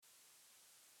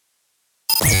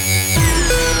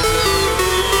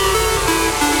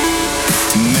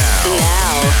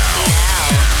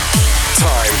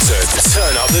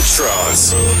the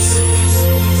trance.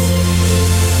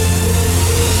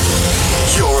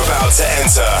 You're about to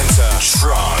enter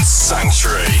Trance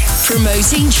Sanctuary.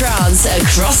 Promoting trance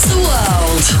across the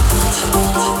world.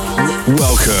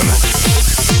 Welcome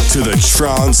to the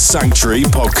Trance Sanctuary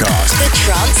Podcast. The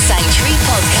Trance Sanctuary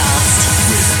Podcast.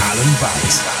 With Alan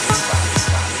Banks.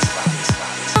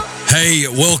 Hey,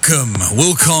 welcome,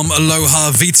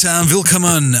 aloha, vitam,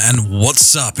 willkommen, and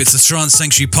what's up? It's the Trance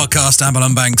Sanctuary Podcast. I'm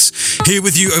Alan Banks, here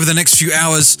with you over the next few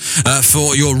hours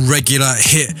for your regular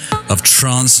hit of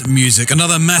trance music.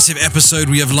 Another massive episode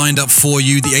we have lined up for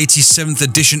you. The 87th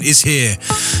edition is here,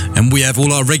 and we have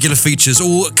all our regular features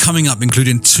all coming up,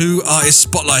 including 2 artist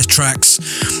spotlight tracks,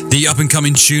 the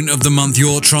up-and-coming tune of the month,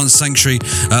 your Trance Sanctuary,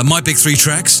 my big 3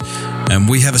 tracks, and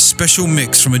we have a special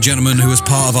mix from a gentleman who was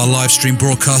part of our live stream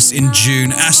broadcast in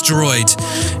June, Asteroid.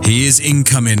 He is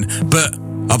incoming, but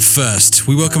up first,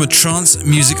 we welcome a trance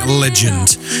music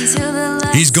legend.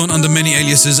 He's gone under many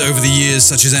aliases over the years,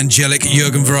 such as Angelic,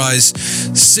 Jürgen Vries,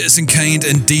 Citizen Kane,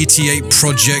 and DT8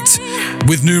 Project.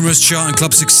 With numerous chart and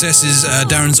club successes,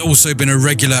 Darren's also been a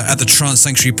regular at the Trance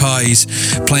Sanctuary parties,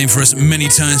 playing for us many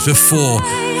times before.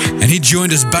 And he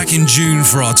joined us back in June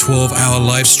for our 12-hour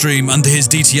live stream under his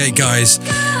DT8 guys,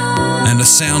 and a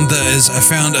sound that has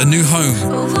found a new home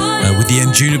with the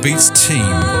Anjunabeats team.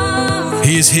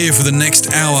 He is here for the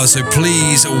next hour, so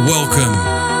please welcome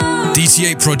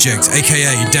DT8 Project,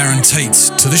 aka Darren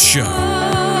Tate, to the show.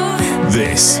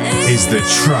 This is the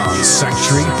Trance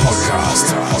Sanctuary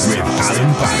Podcast with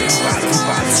Alan Banks.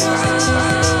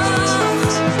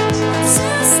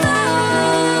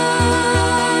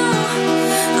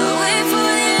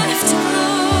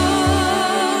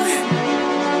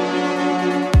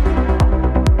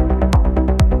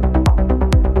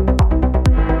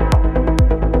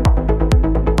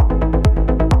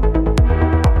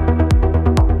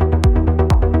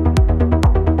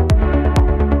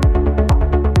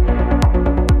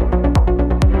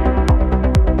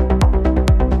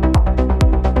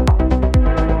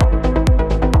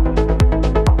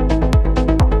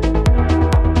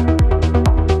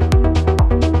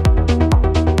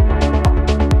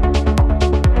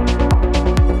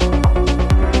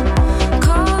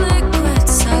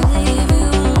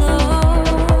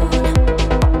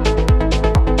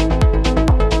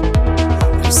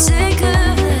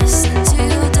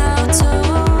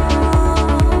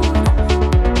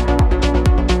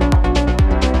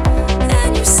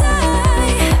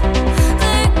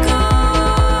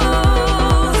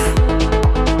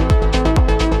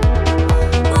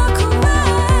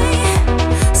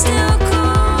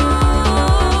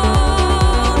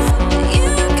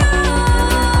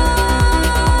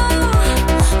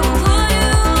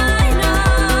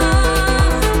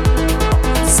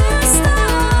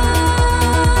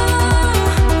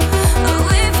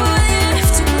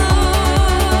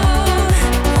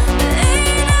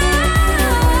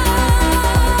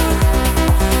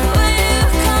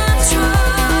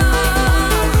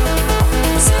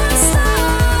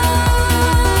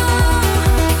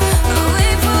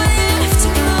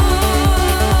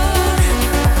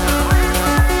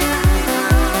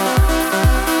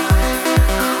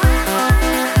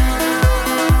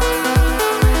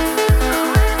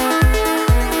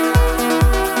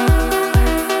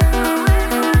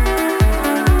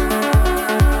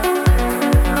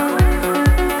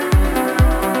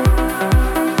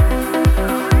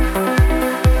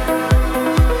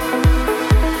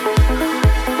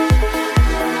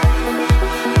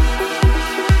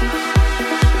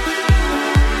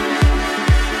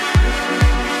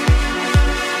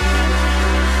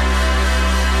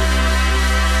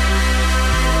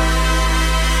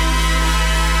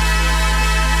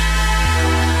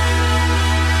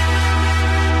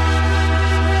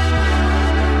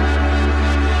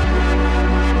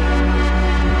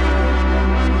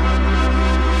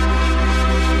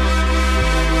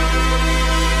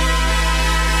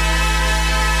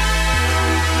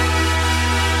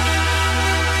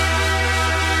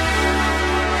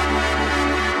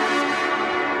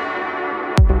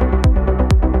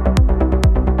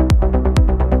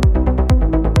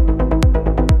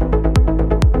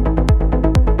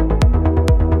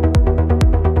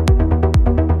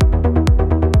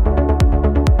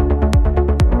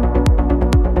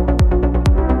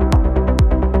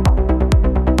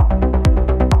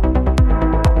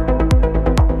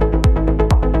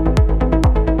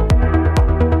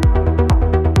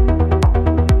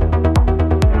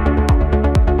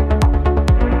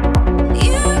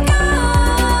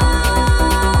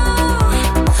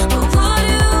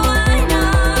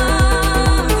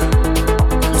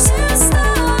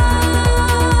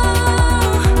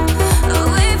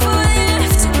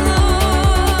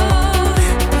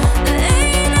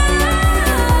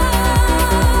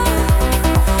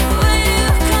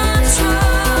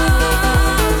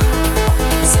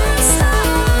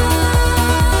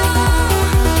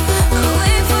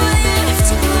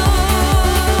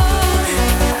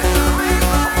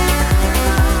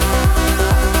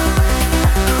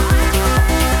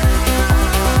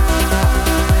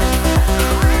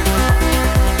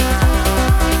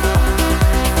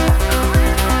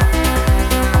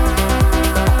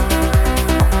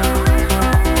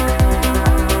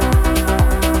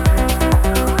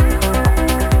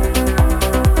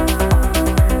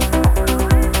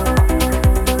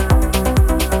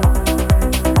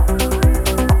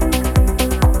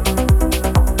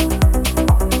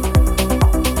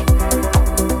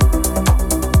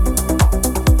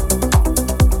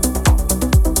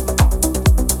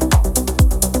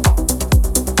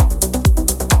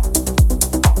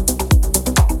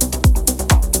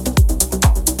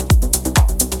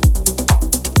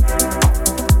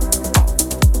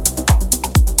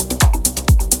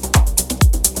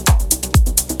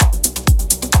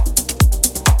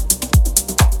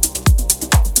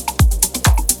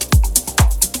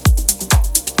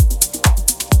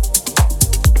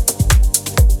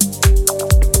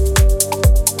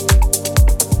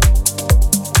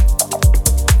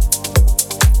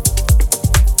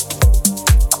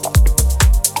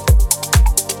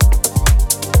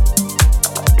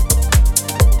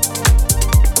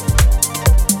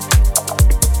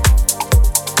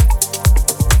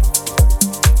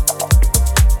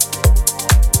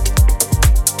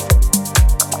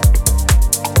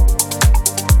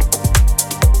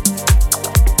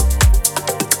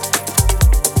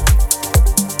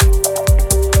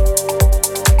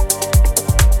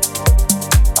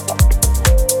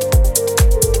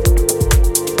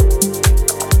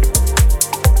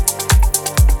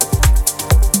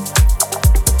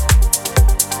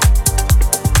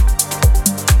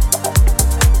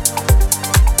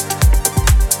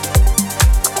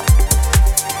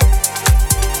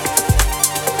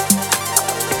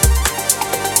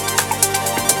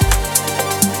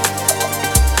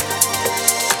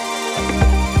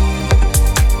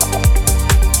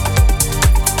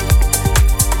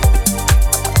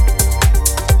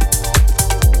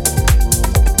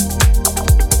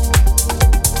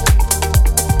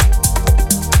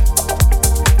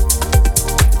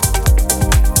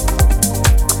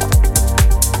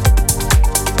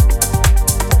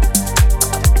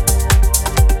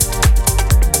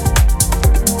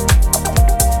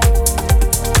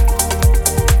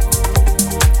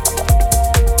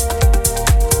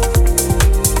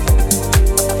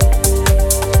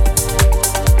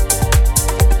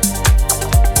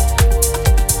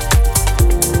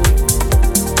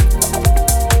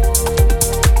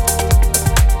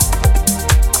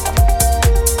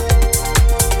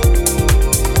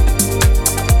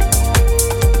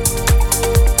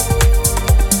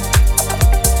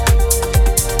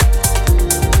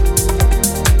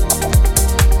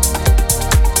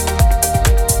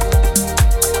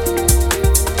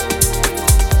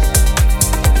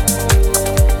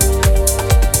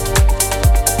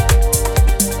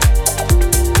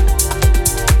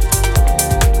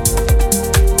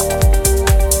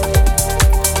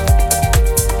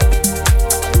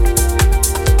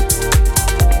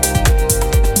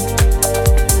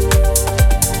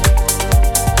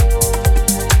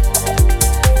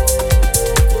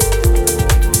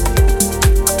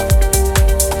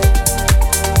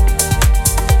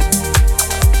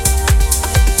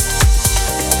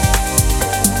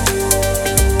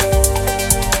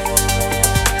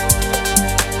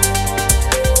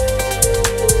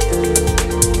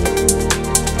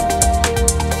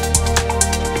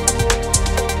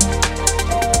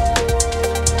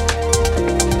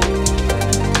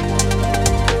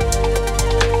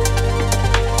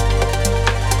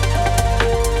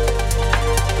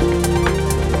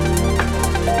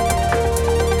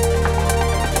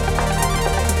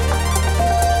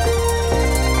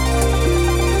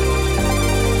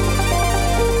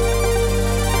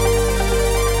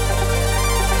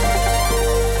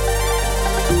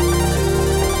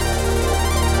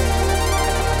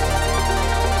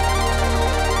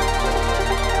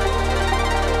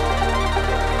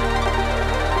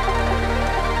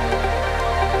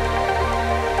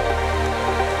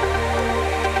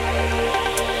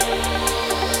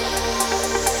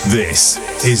 This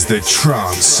is the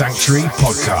Trance Sanctuary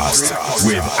Podcast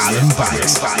with Alan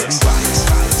Banks.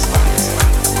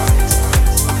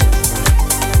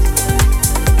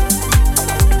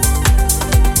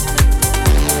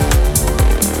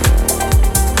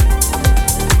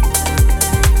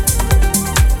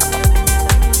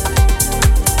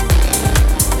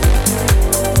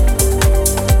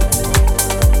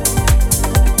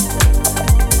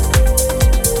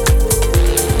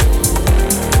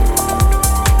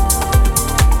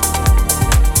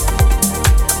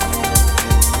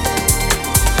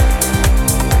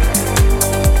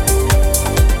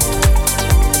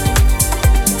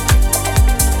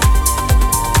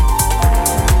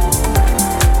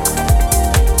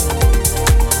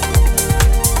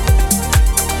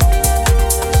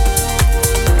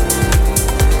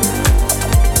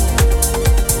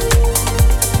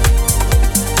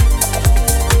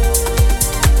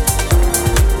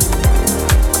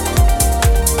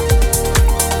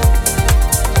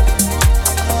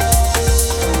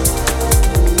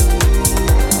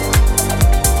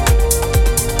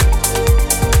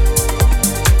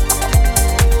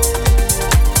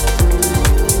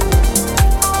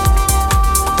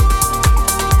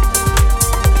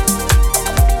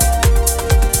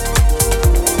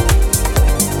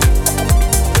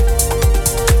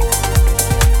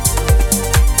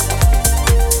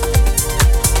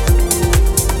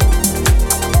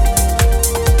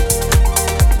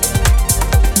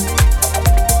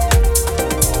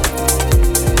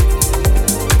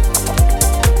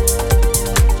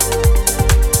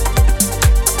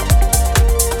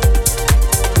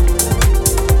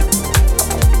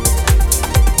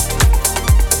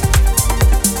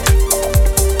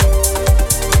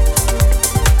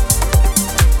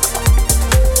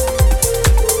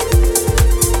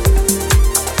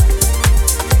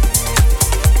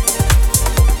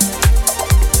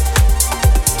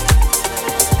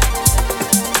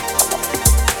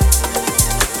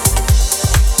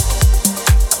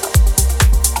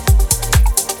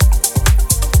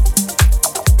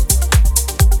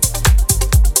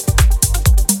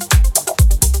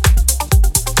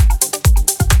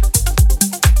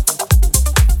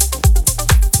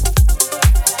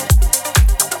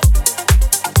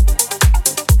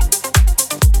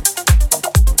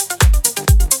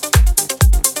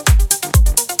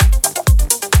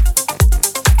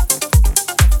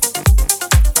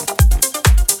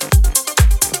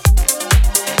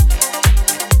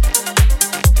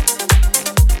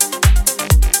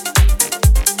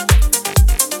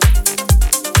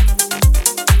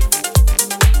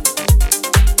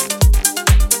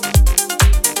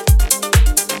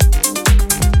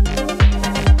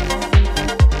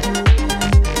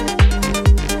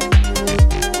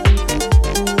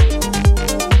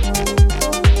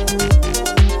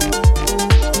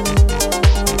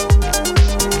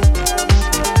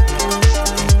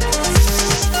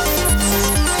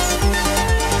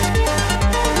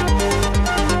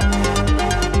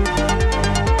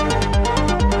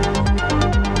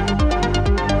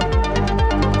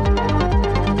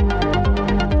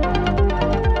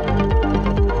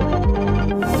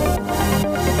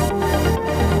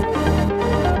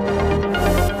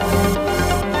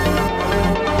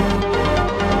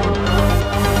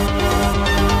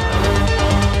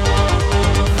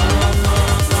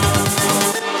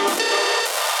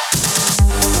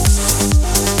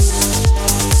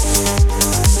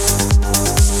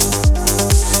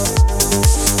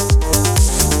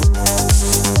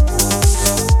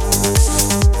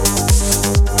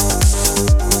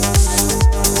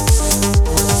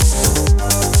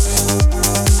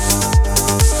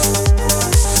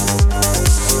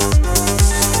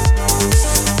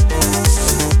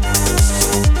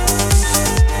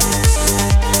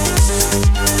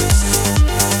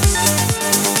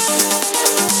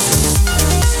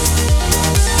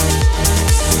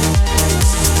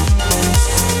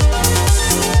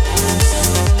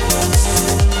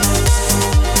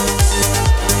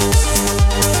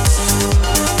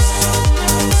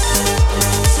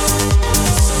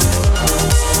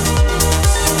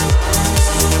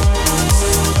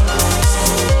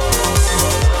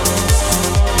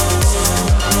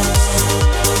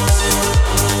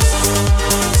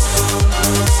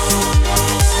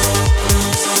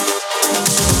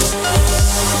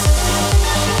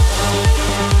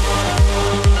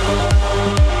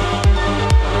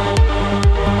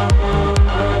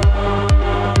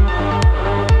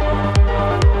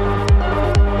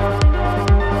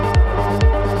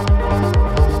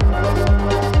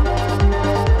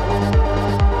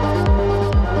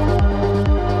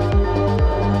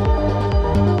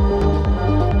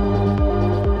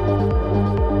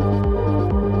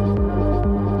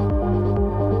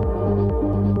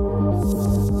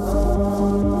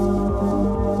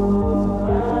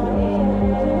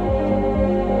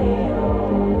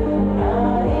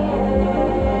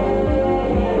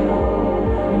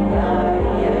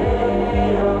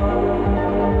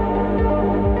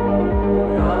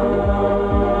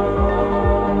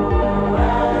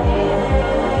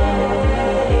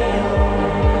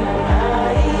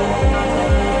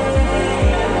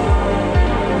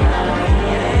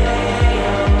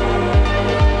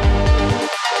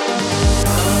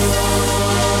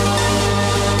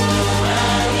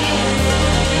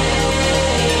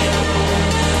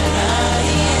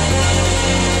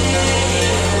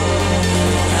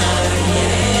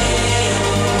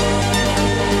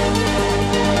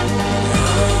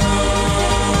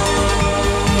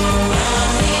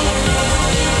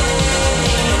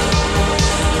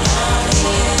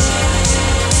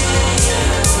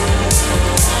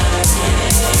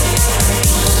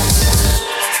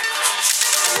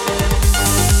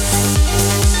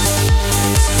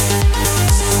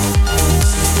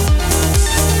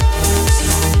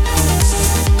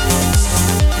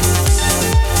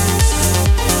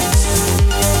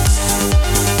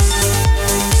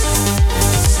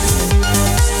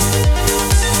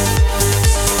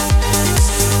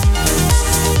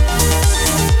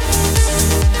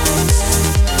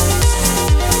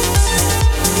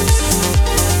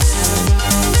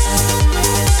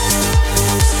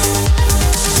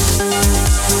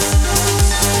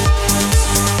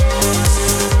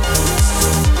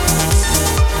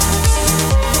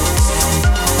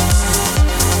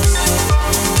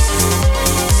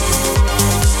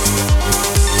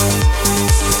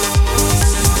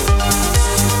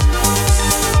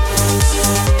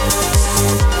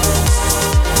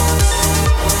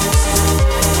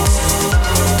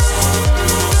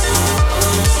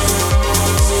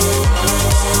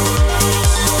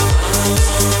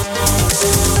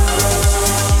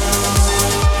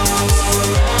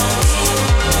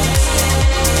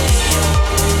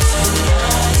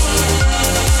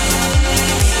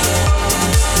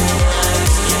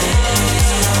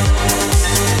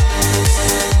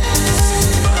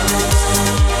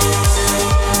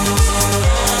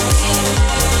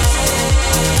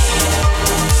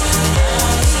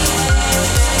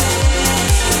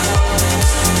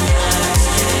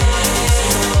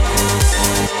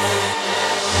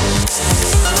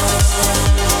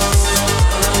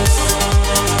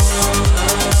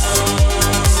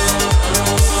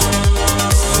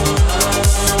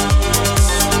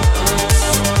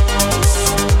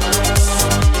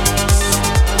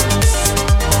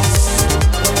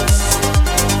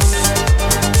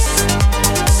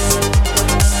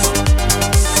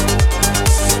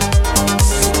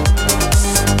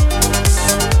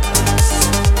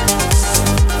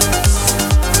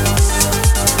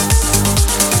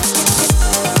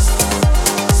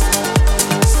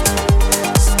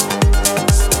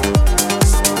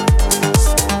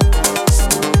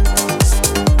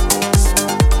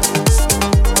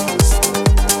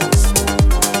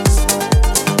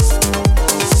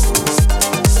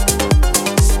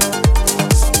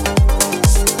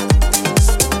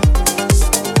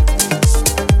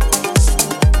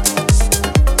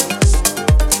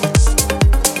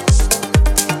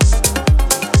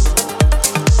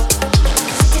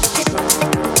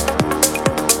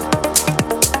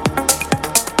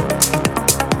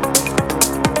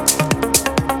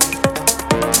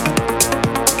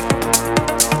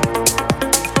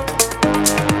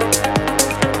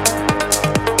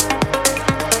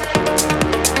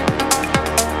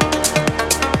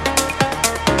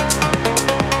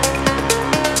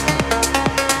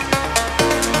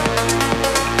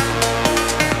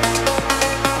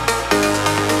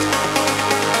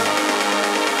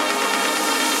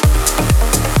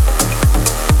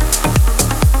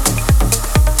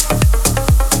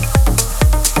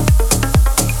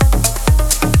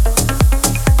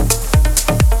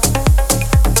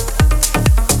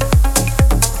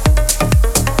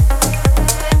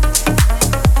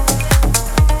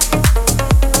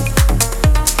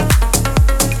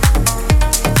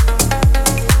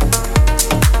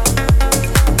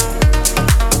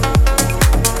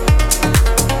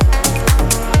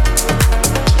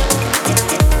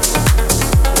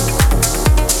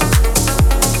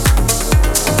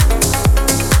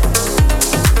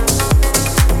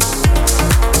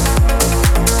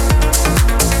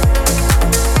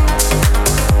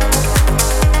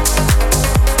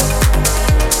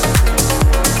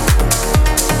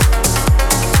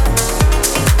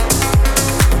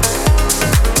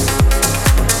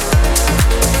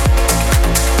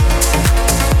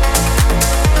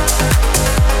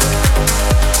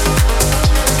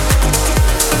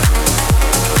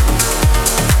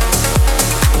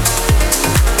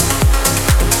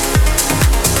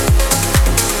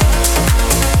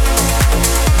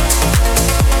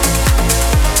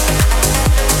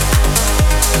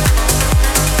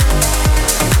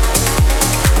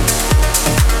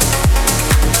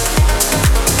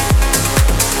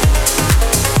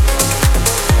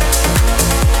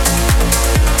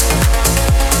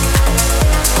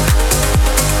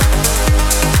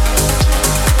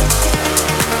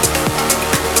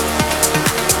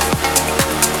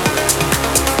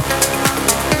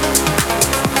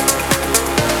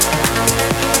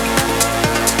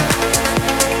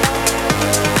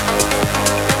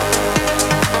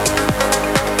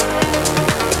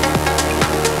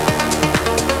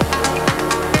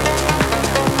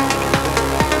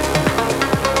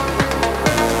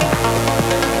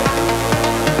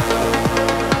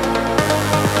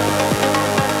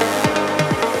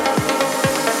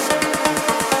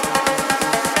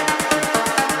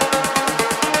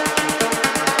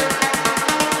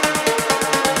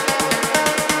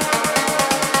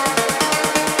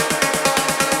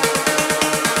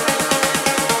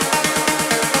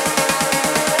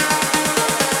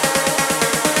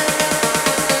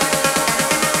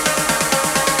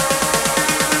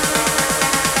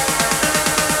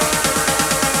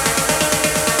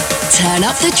 turn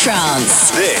up the trance.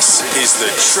 This is the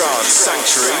Trance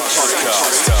Sanctuary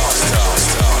Podcast.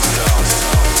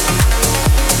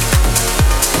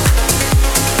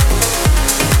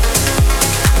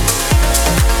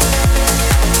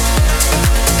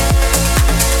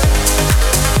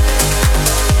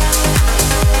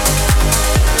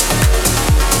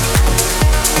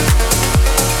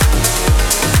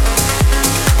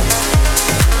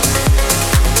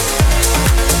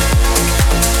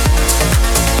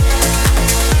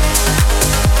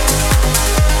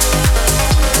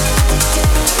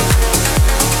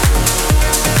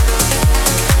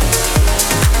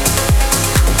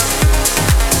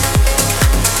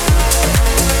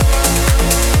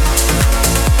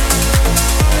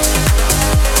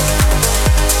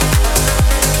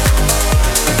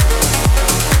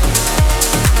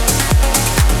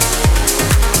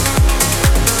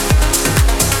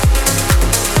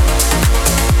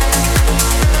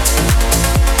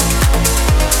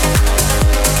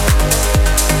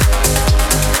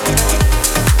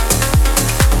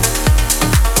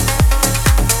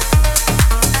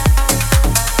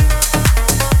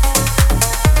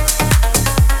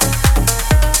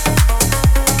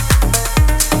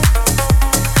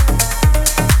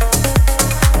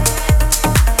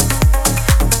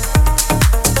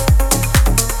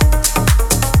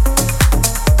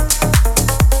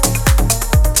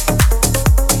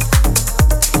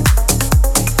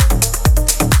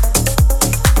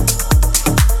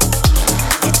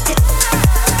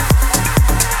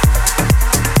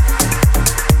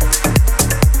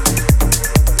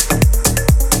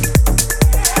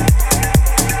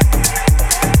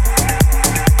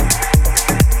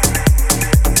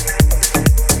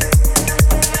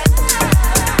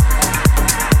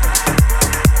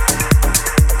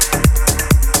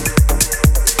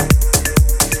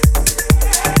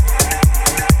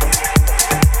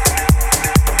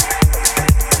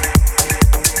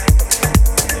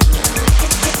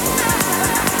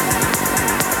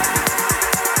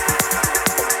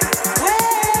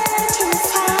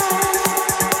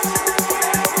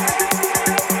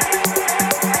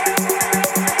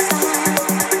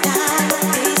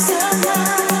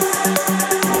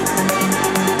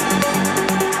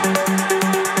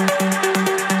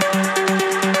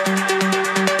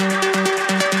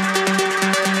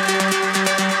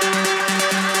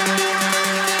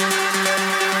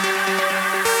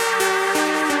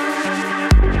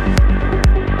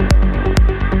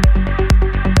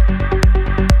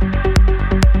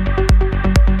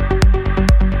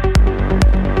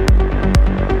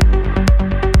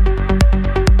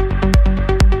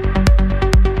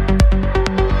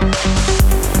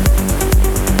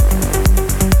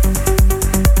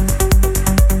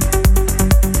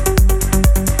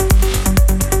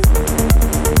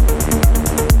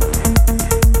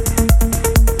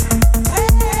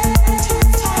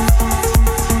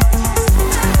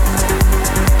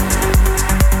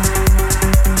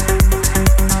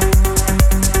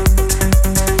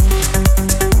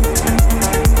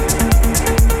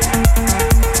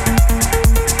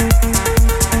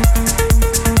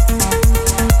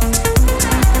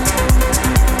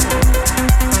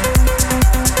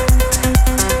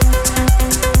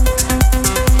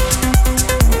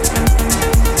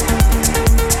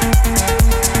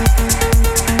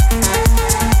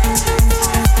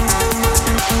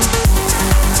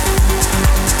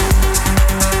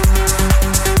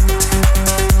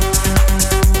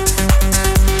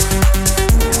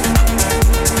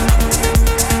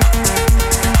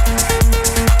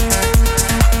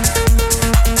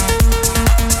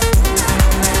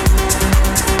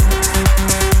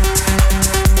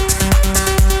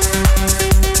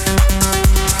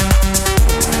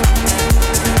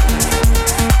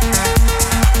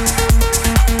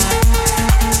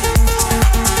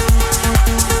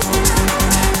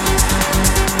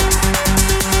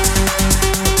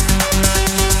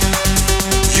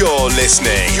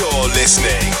 You're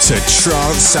listening to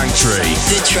Trance Sanctuary.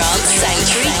 The Trance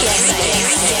Sanctuary Guest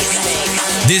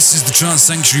Mix. This is the Trance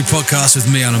Sanctuary Podcast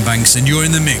with me, Alan Banks, and you're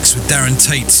in the mix with Darren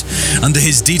Tate under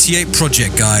his DT8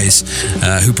 project, guys,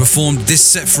 who performed this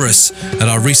set for us at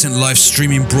our recent live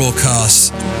streaming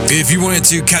broadcast. If you wanted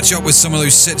to catch up with some of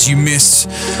those sets you missed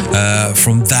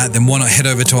from that, then why not head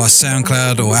over to our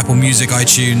SoundCloud or Apple Music,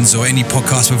 iTunes, or any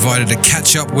podcast provider to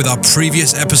catch up with our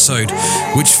previous episode,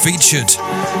 which featured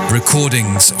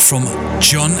recordings from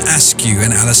John Askew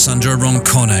and Alessandro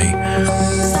Roncone.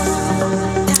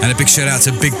 And a big shout out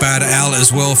to Big Bad Al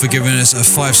as well for giving us a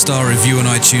 5-star review on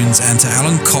iTunes, and to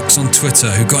Alan Cox on Twitter,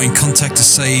 who got in contact to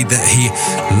say that he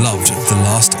loved the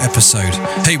last episode.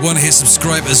 Hey, want to hit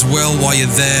subscribe as well while you're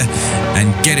there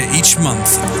and get it each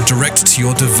month direct to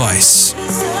your device.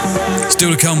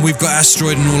 Still to come, we've got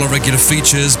Asteroid and all our regular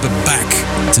features, but back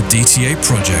to DTA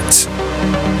Project.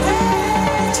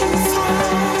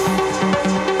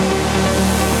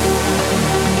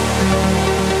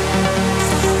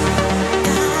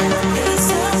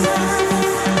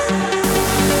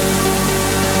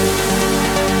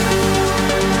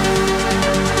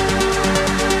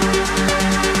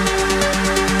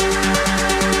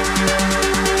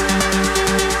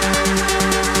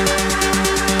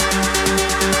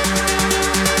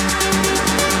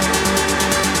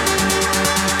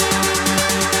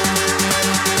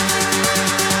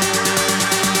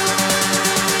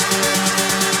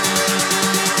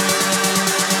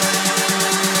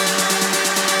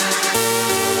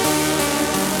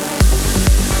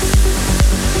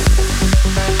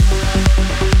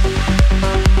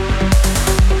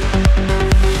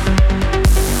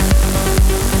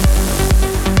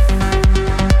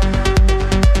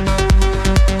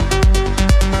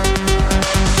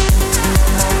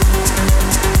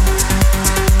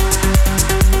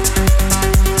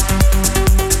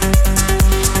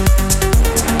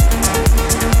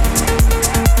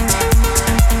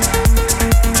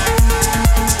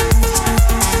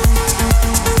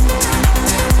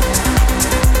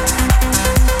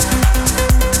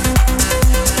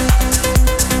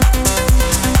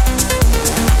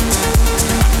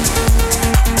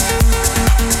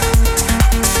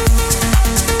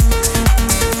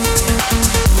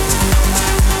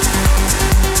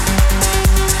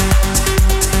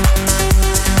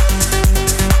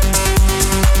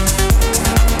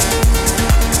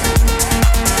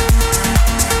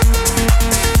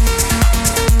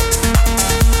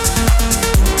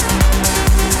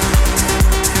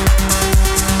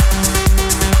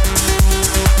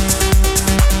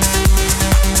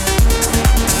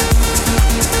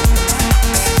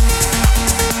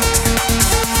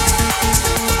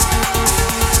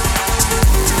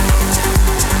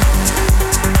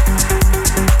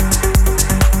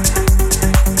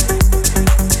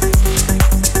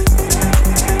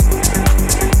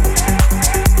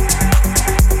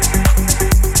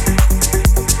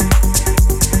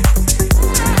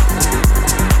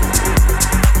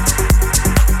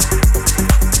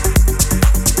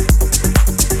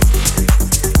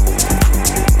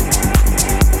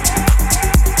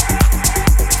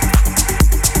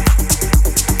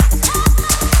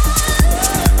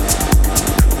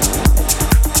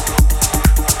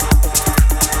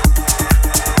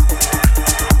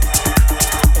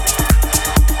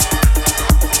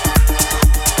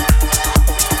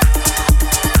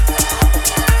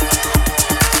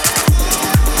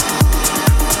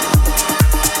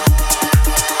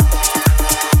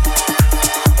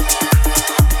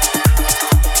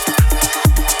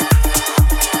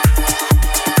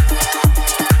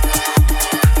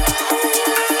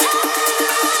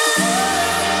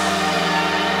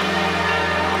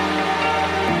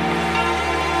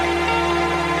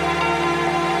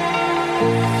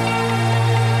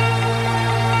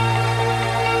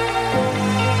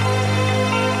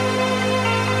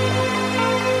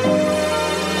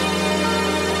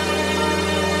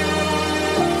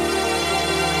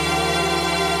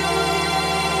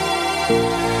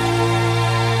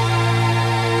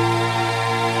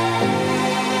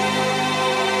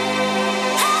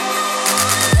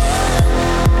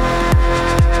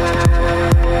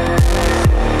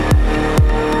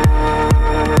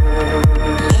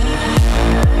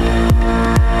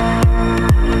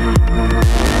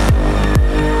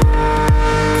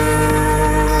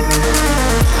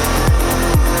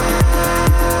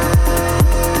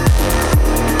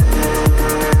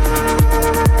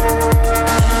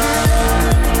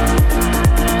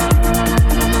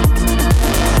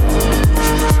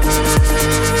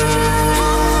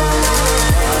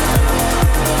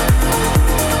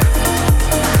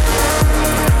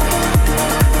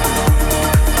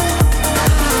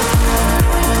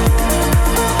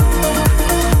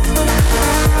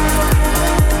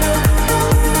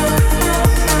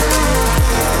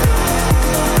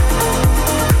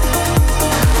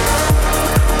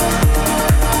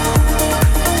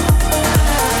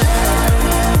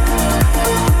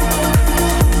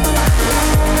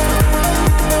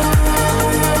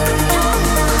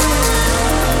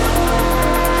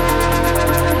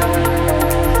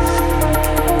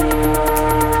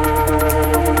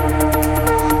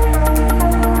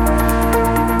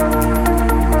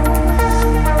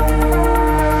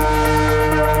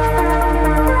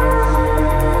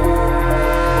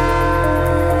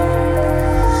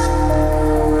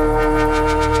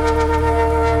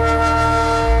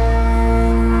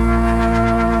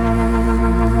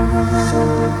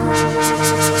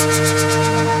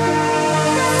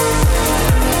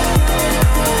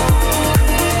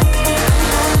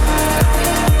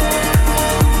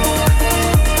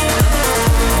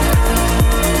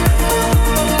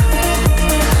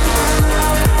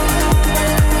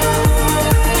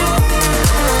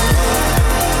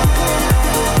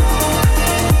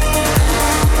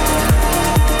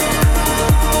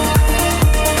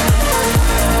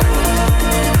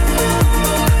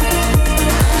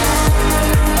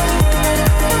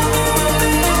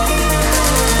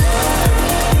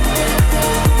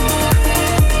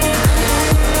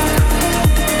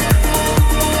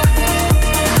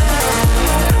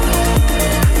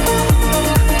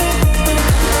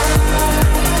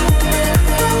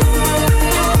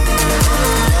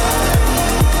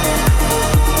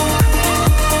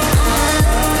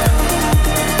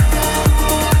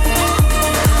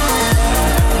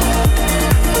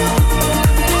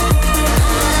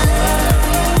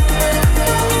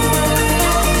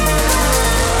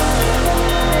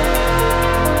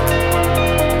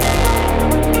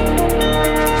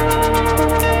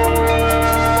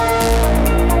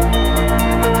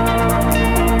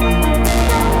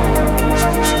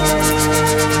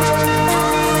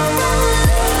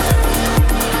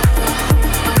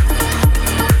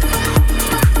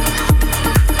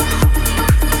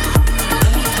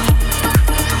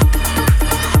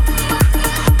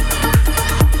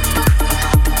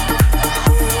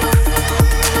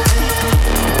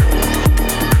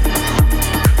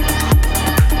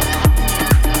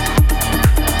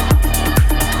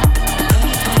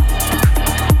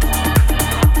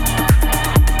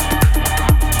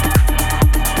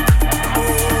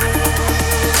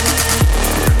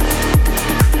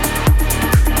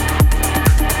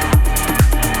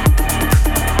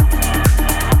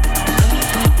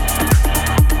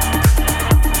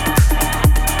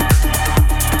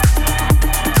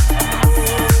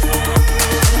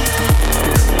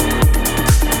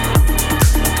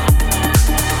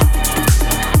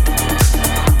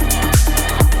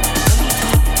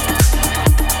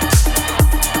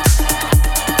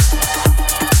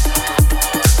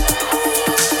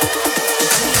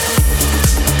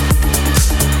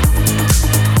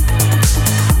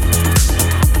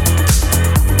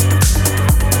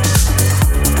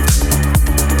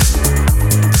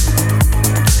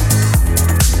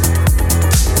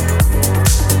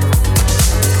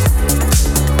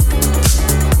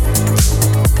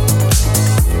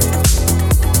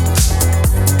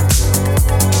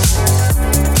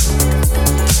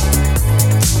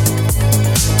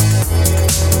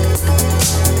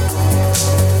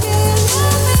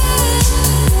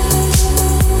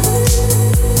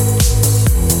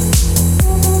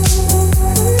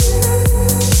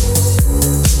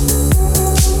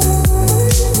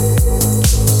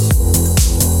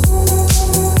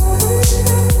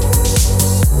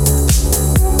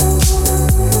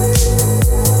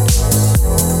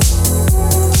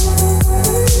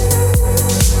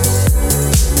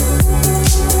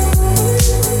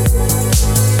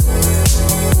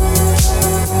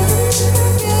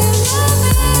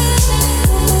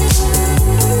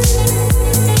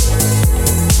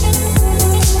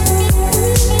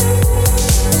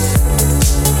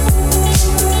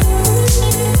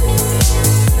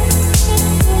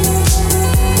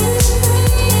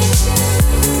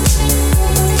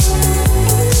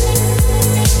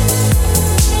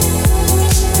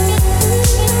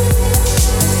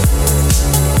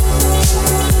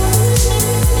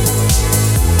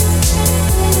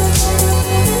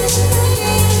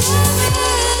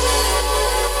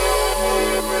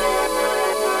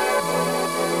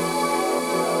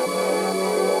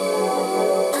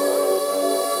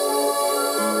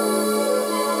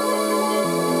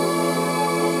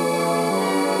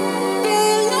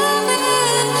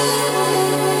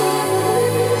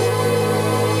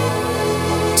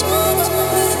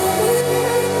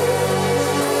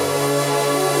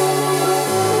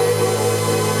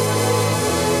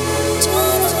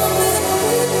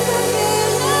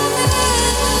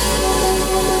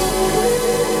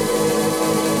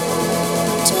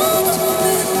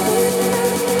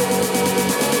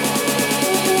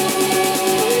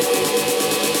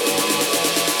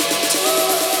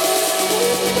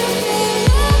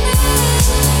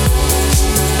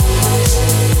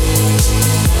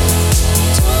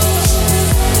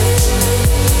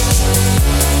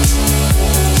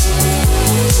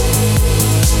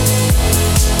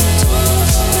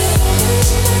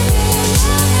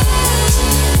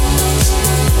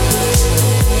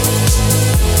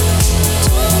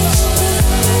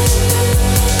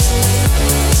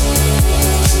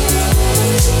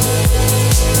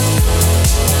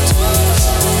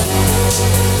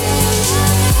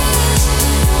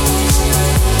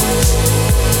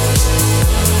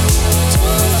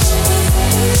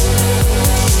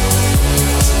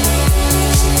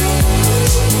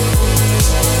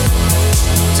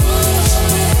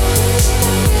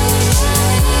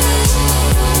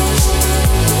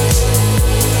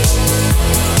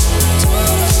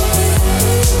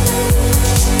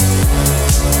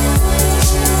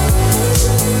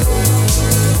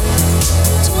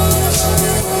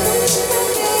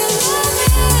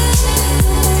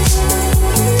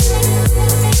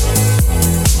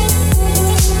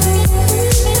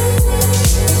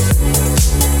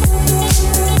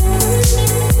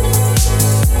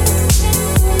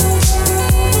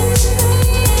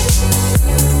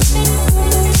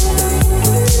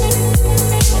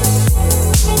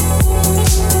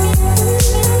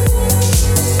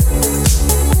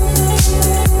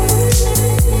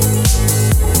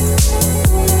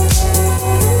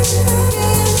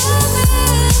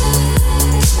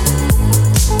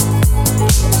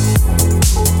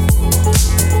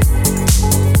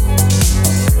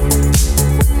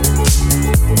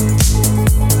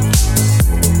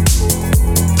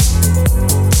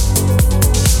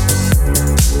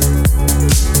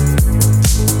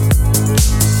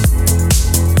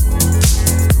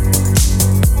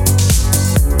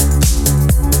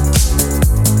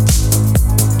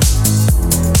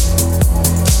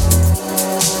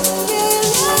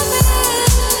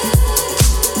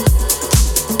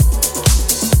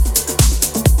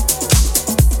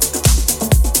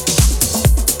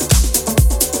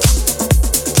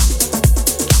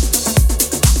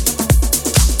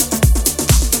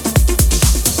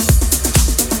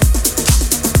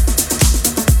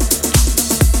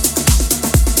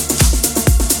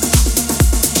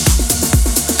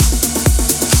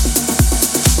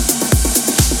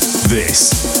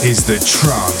 This is the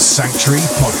Trance Sanctuary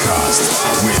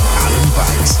Podcast with Alan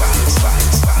Banks.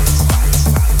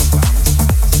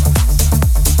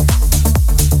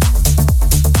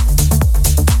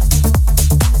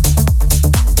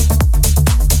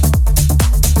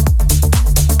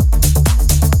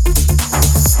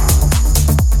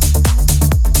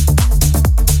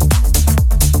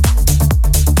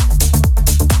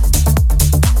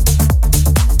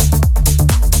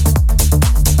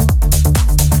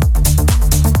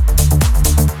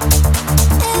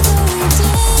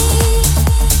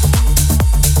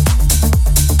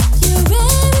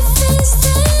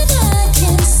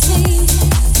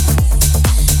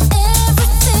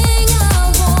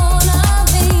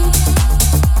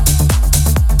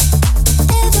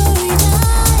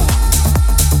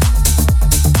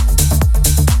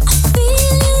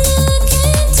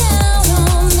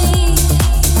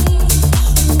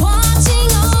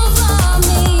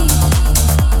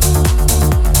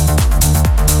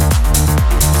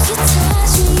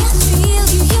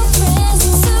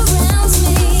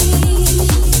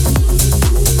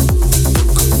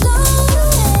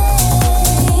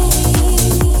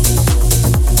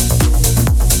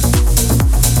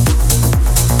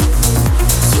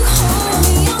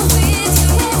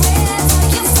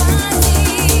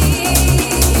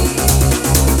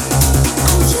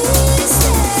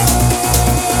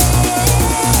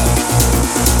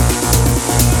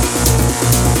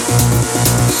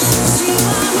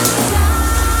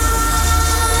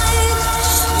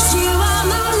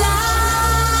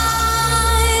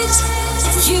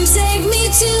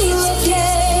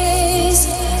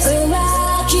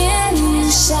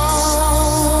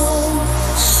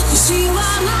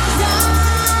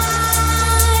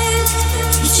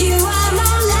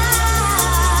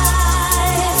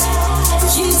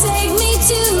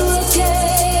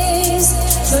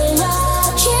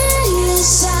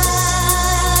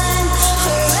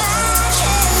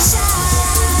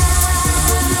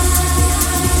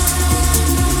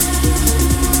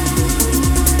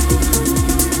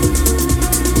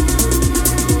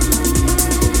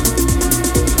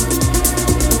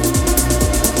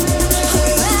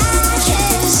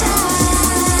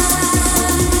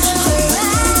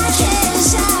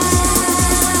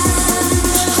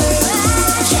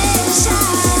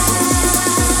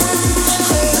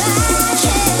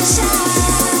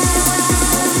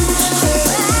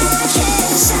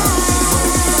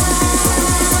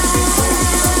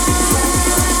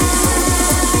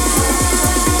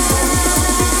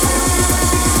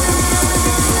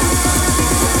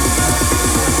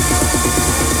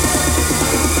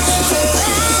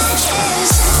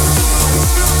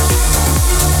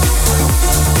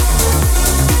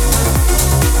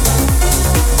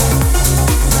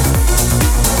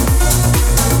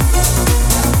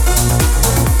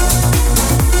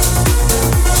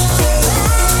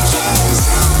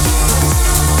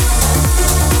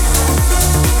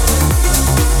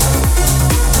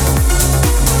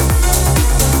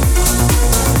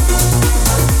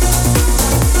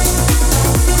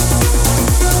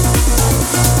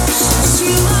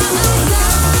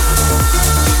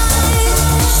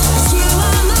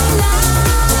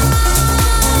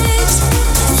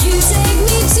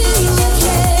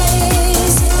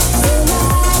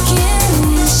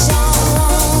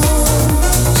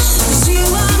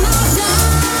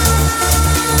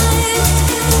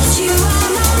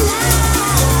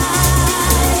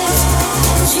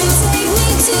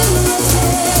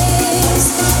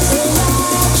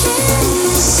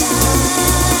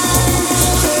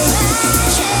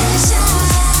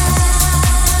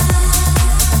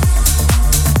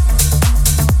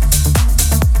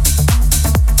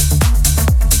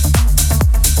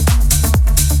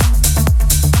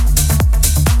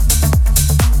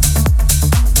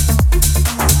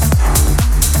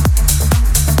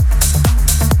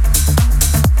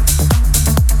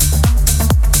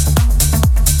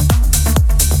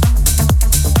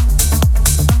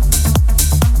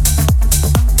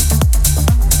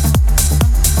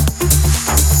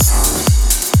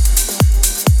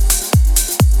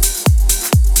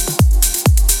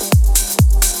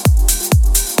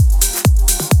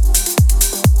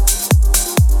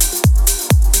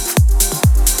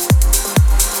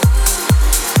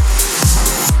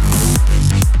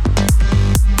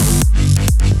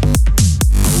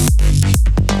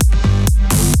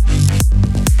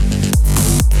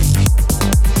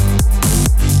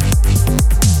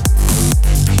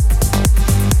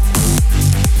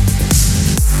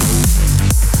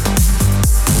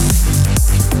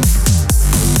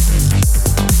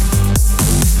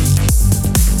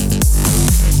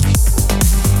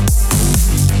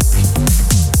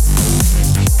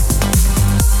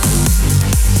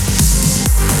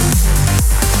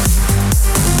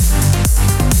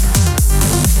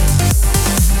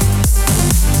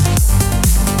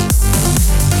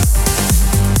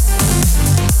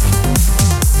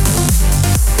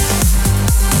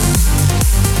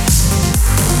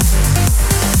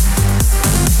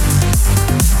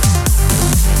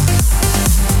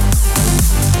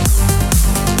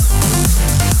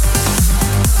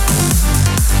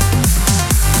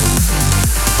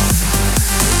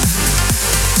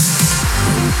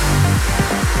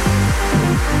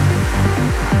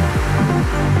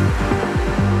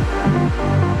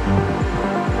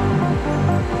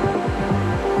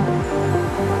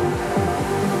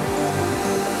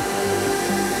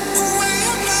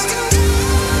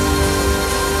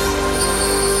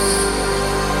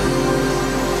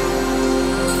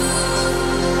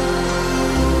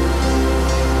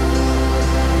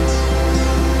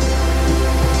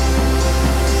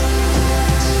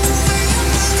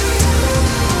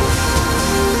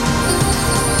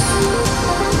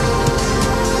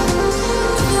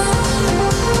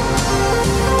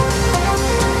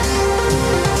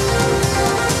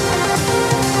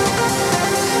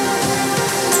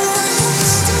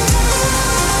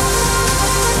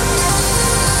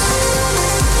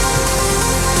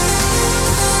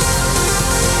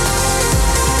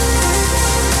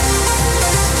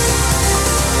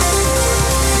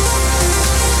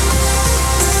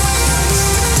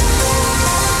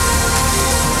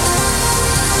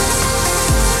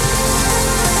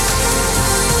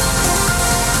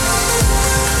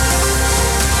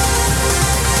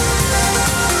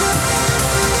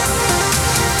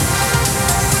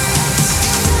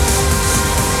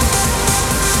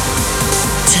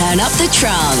 up the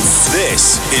trance.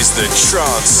 This is the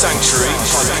Trance Sanctuary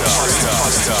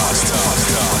Podcast.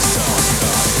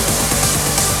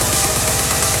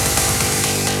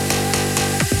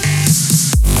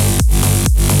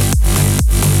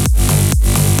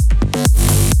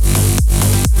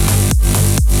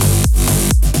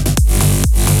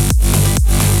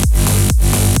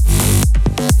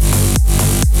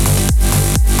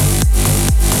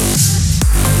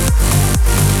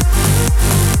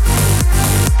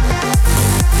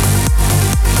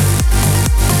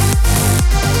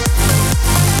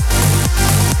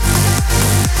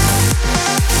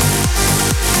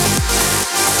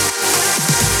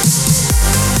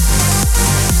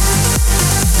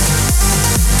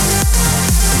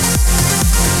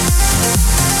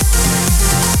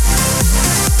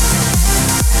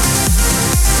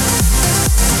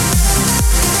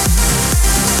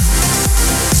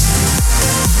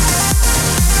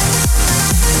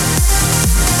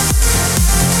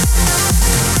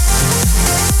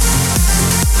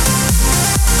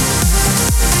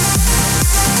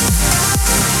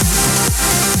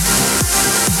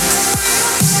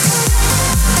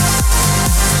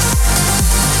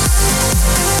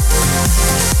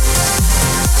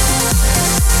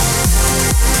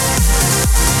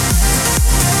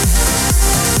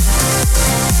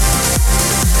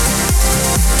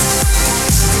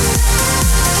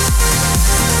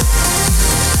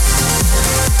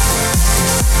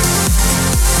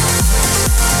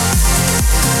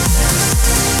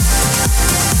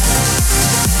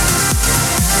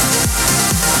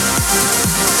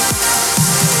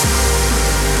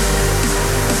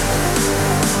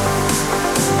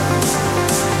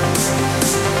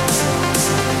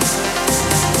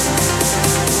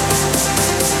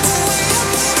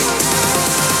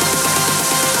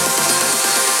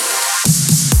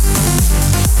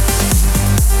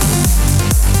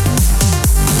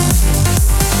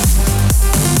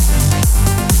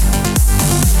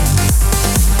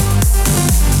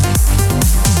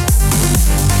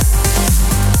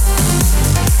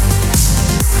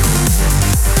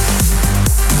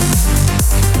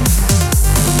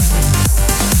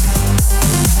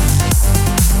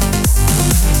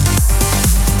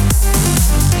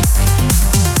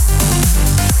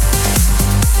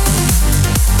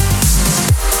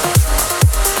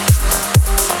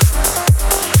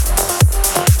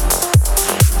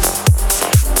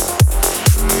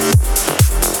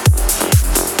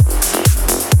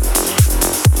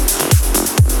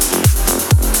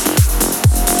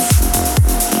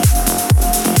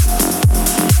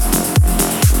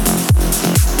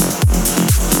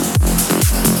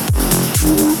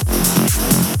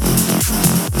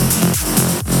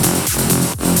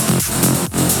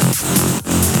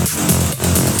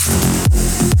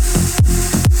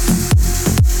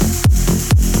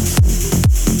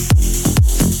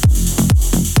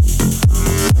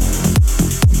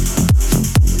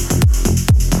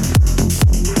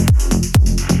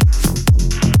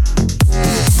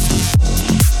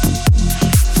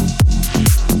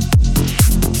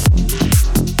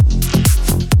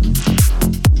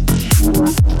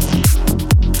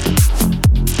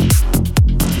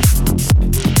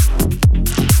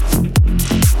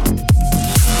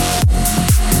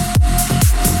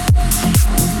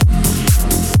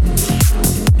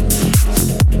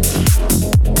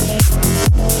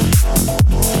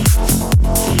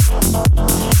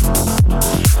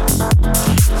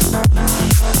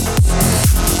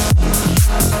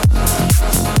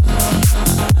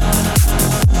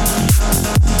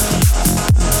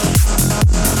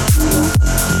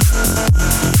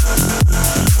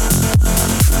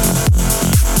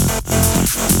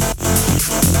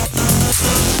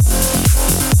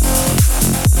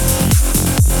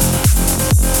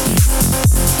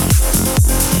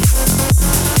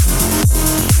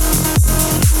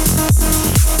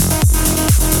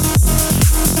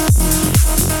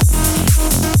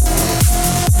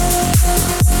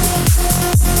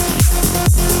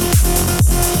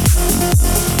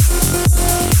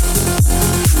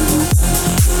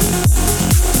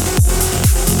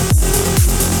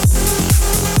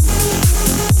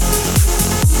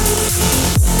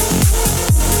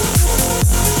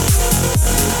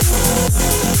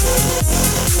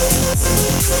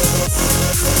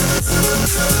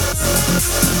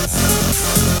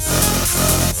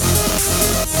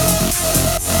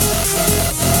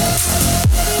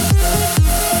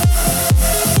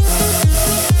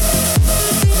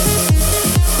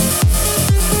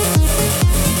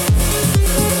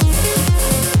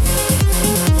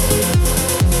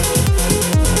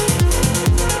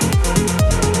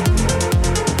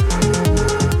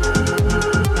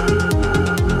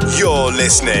 You're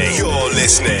listening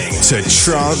listening to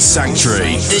Trance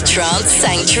Sanctuary. The Trance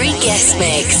Sanctuary Guest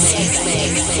Mix.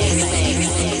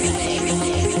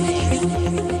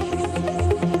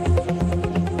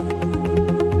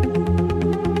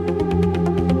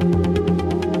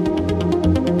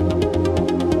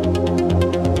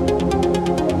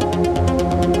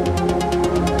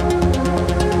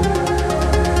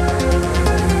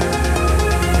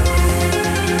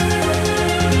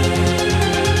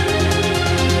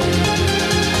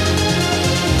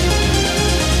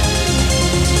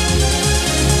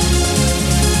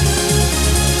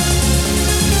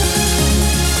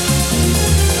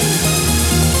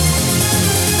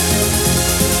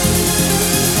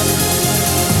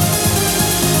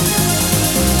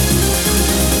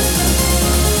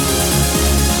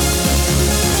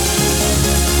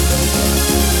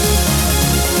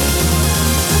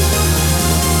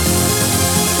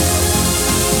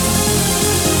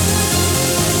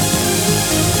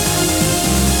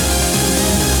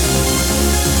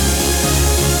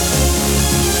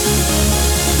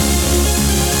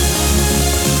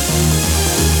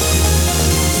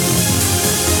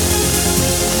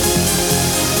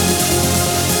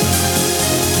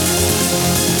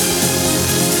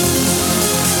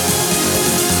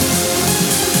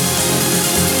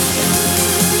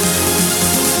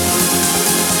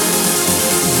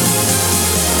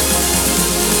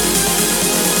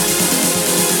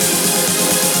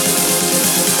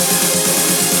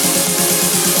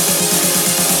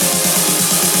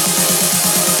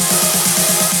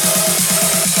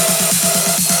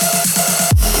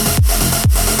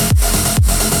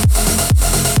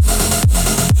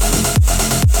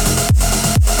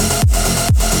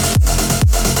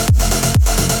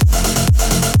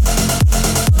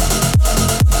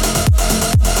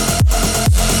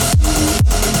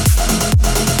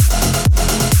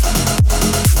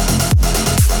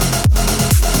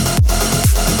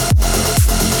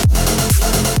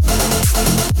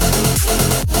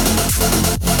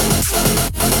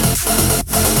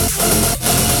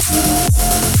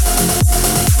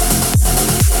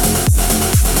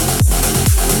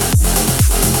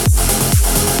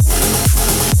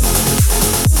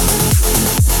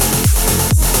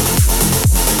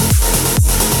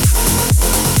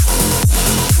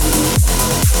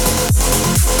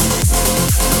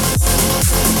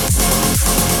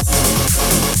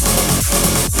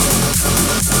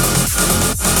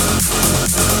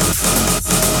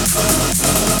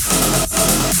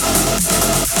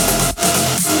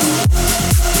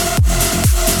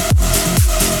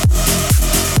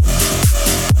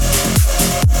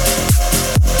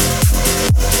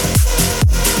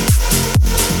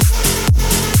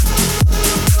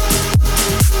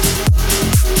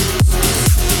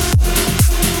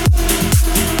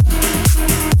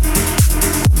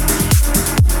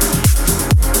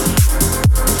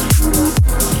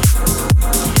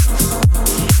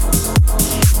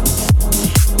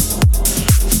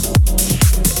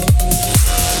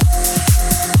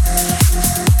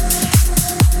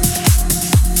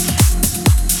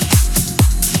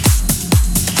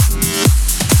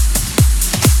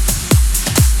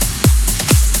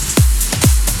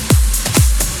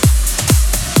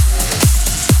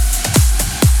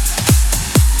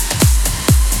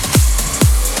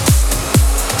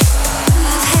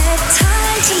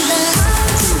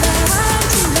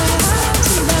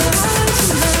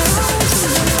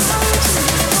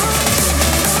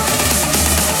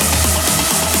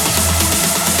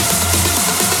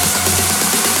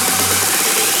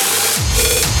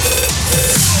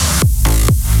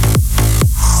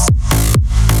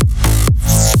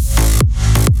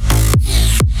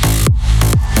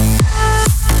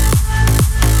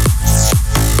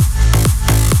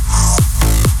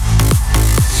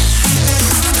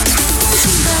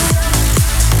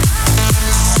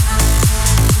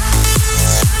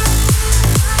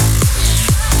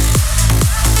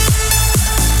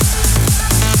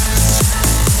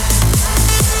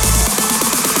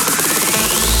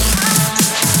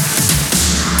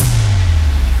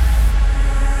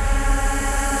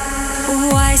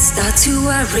 Start to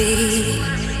worry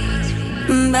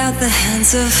about the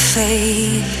hands of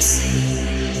fate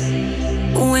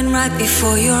when right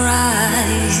before your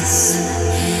eyes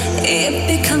it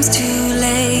becomes too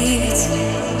late.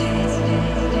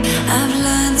 I've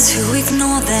learned to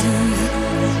ignore them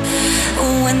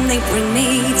when they bring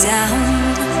me down.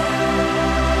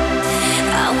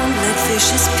 I won't let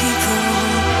vicious people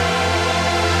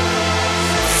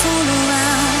fool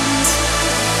around.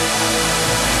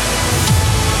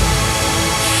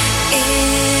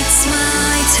 It's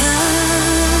my turn.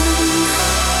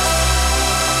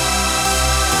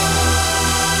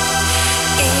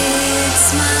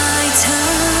 It's my turn.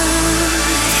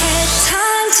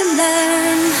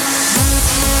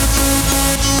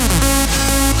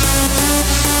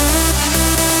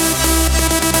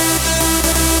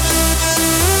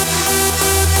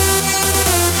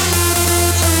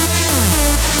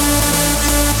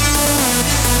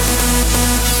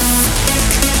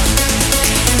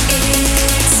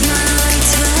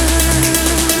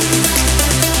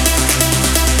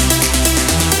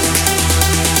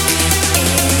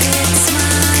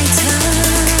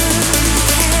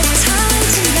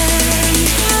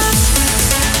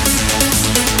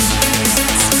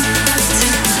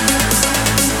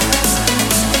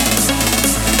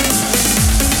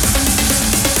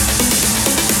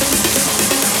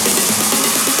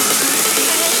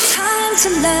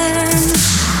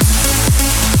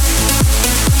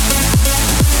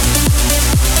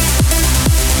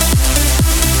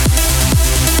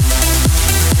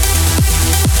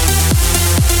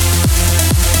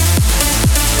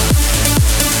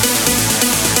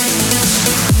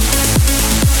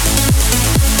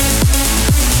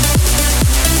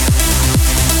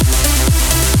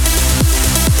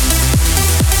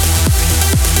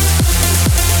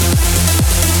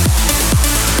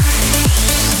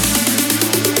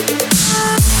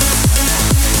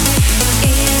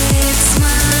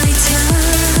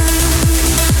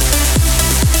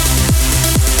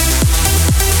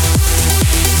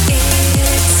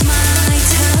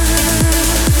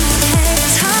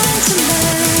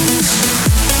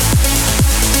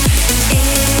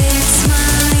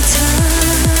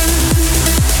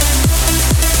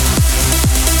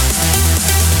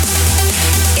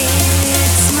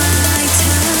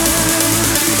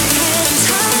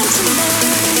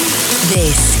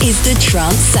 This is the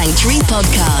Trance Sanctuary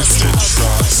Podcast.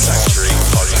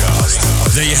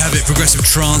 There you have it, progressive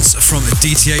trance from a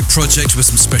DTA project with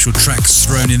some special tracks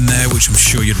thrown in there, which I'm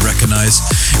sure you'd recognize.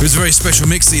 It was a very special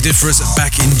mix that he did for us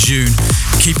back in June.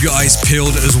 Keep your eyes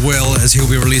peeled as well, as he'll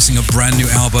be releasing a brand new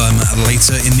album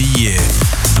later in the year.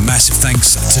 A massive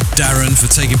thanks to Darren for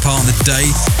taking part on the day.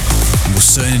 And we'll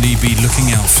certainly be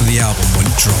looking out for the album when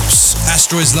it drops.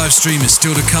 Asteroids live stream is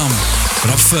still to come, but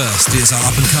up first is our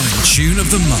up-and-coming tune of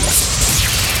the month.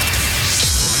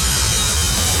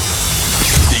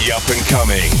 The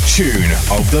up-and-coming tune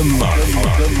of the month.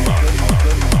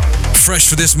 Fresh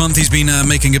for this month, he's been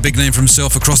making a big name for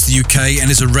himself across the UK and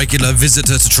is a regular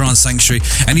visitor to Trance Sanctuary,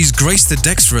 and he's graced the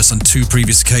decks for us on 2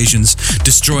 previous occasions,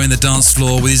 destroying the dance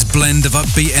floor with his blend of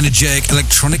upbeat, energetic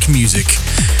electronic music.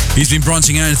 He's been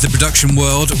branching out into the production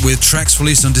world with tracks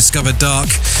released on Discover Dark,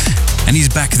 and he's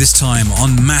back this time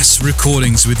on Mass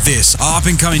Recordings with this, our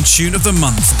up-and-coming tune of the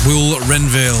month, Will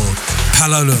Renville,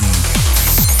 Palolum.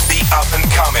 The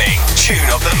up-and-coming tune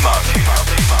of the month.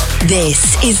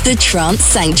 This is the Trance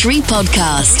Sanctuary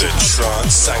Podcast. The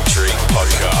Trance Sanctuary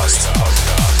Podcast.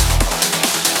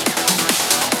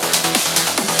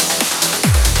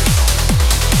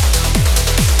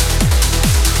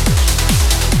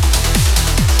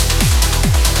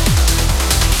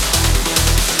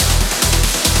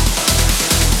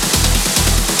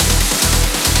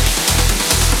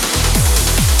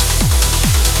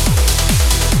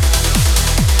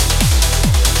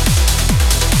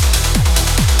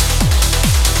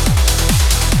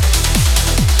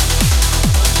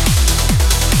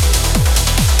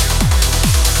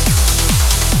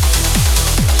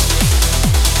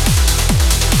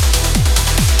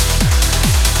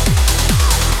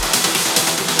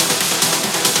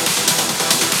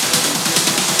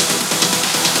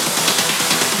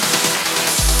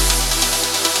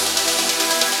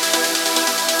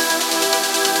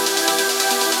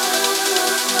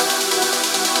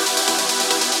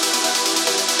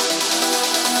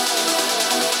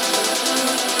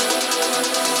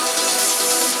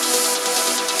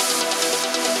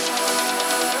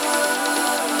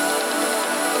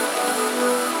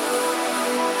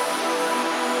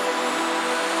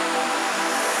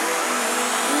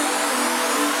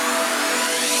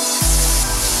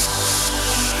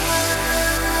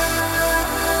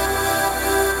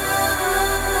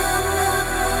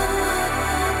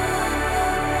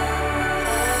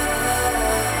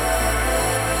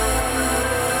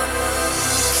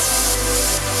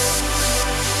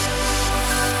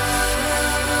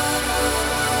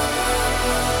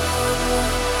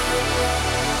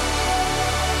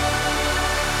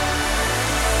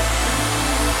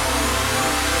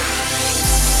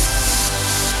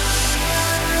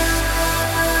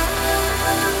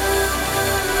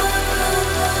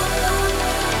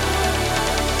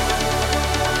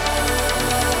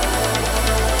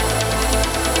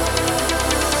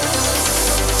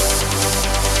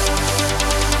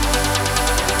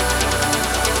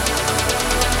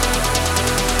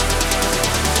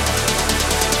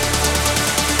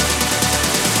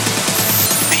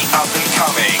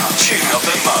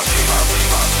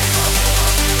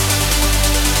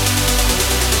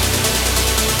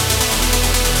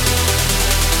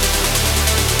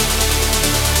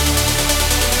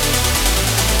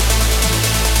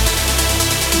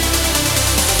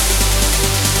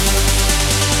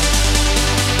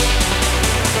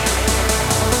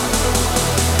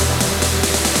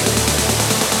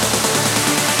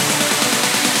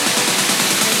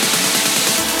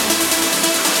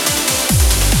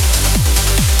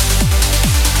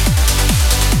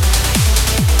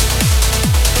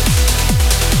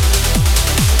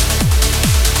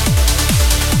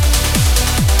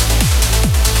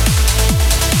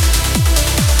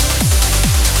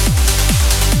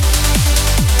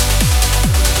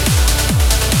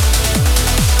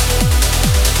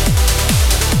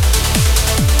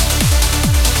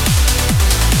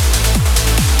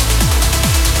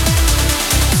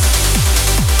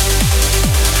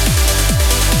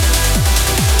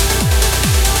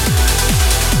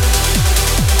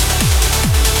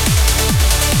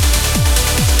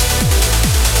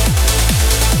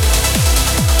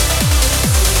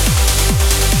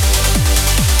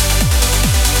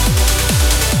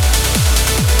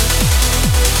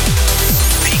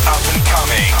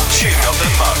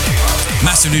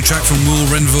 Massive new track from Will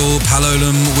Renville,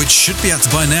 Palolum, which should be out to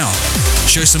buy now.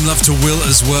 Show some love to Will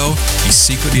as well. He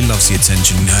secretly loves the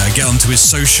attention. Get onto his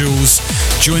socials.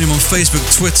 Join him on Facebook,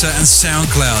 Twitter and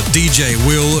SoundCloud. DJ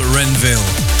Will Renville.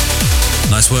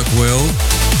 Nice work, Will.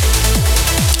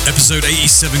 Episode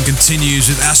 87 continues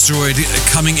with Asteroid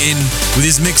coming in with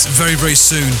his mix very, very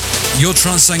soon. Your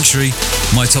Trance Sanctuary,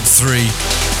 my top 3.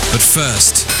 But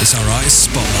first, it's our artist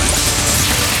spotlight.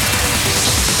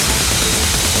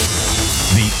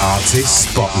 The Artist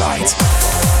Spotlight.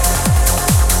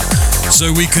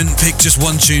 So we couldn't pick just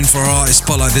one tune for our artist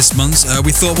spotlight this month.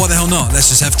 We thought, what the hell not? Let's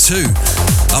just have 2.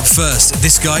 Up first,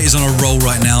 this guy is on a roll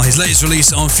right now. His latest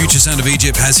release on Future Sound of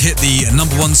Egypt has hit the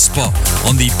 #1 spot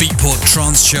on the Beatport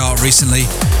Trance chart recently.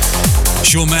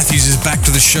 Sean Matthews is back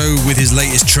to the show with his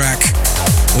latest track,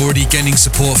 already gaining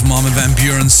support from Armin van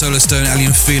Buuren, Solarstone,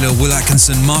 Alien Feeler, Will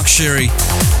Atkinson, Mark Sherry,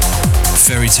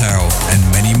 Fairy Tale, and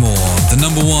many more. The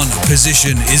 #1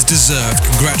 position is deserved.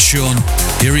 Congrats, Sean.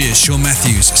 Here he is, Sean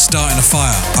Matthews, starting a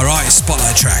fire. Our artist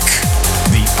spotlight track.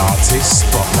 The Artist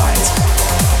Spotlight.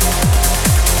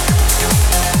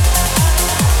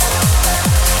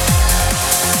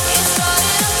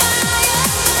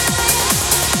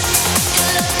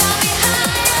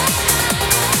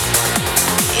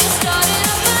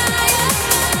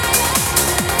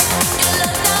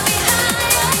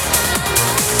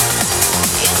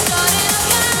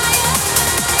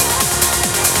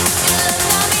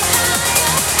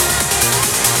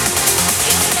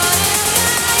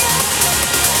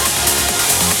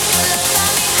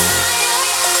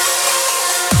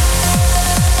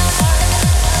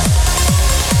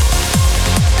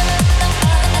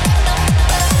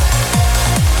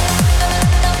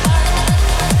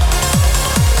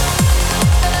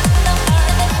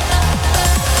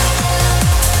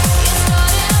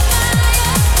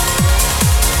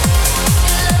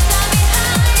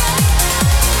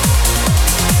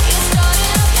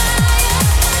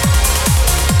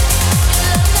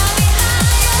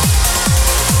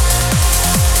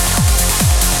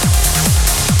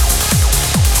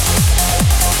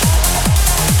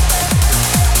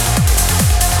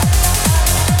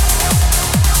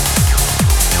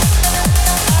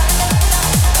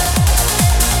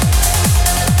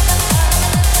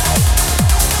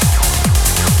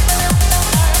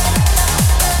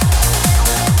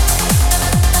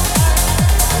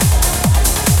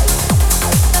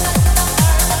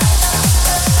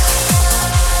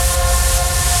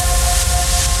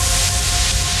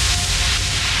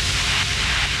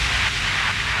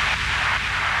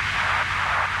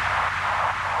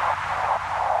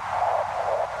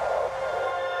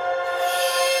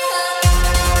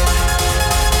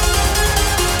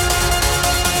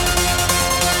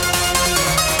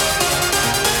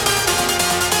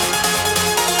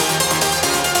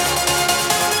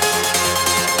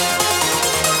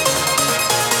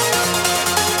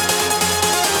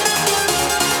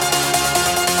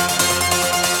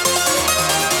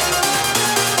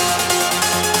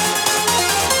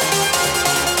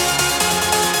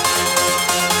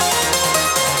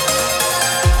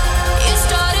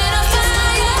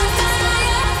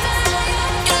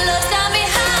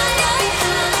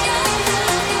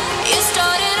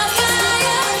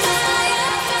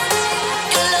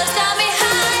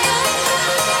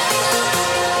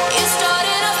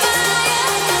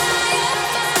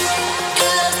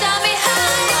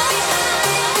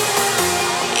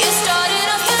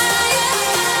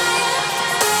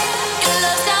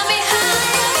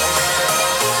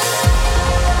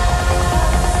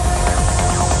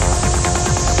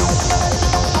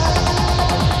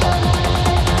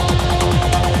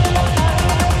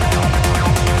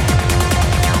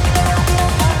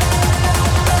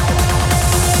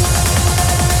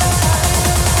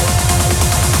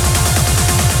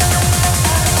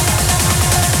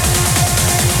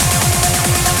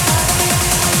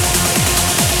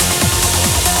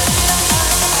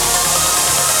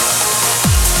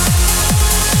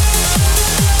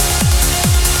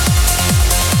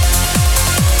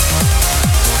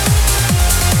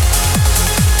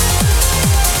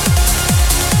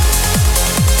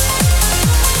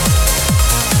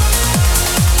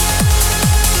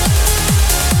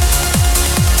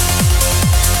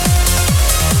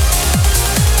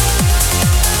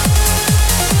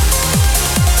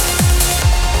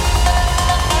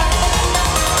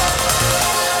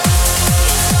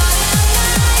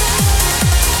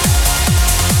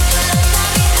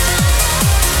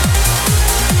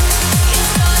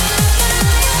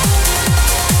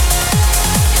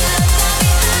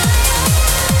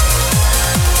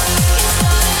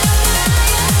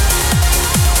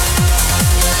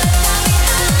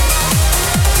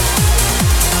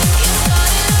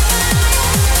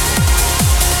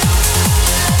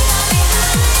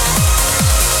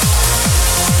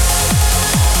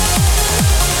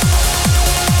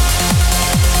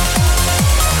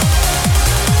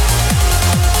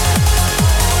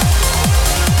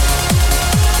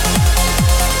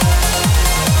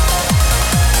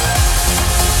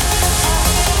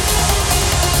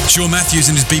 Sean Matthews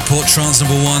in his Beatport Trance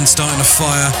 #1, starting a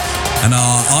fire, and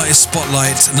our artist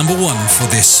spotlight #1 for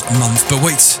this month. But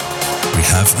wait, we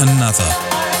have another.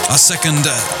 Our second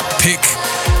pick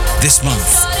this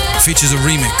month features a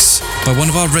remix by one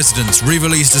of our residents,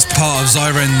 re-released as part of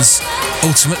Zyren's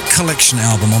Ultimate Collection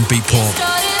album on Beatport.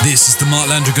 This is the Mark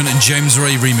Landragin and James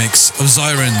Ray remix of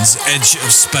Zyren's Edge of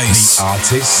Space. The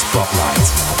Artist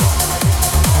Spotlight.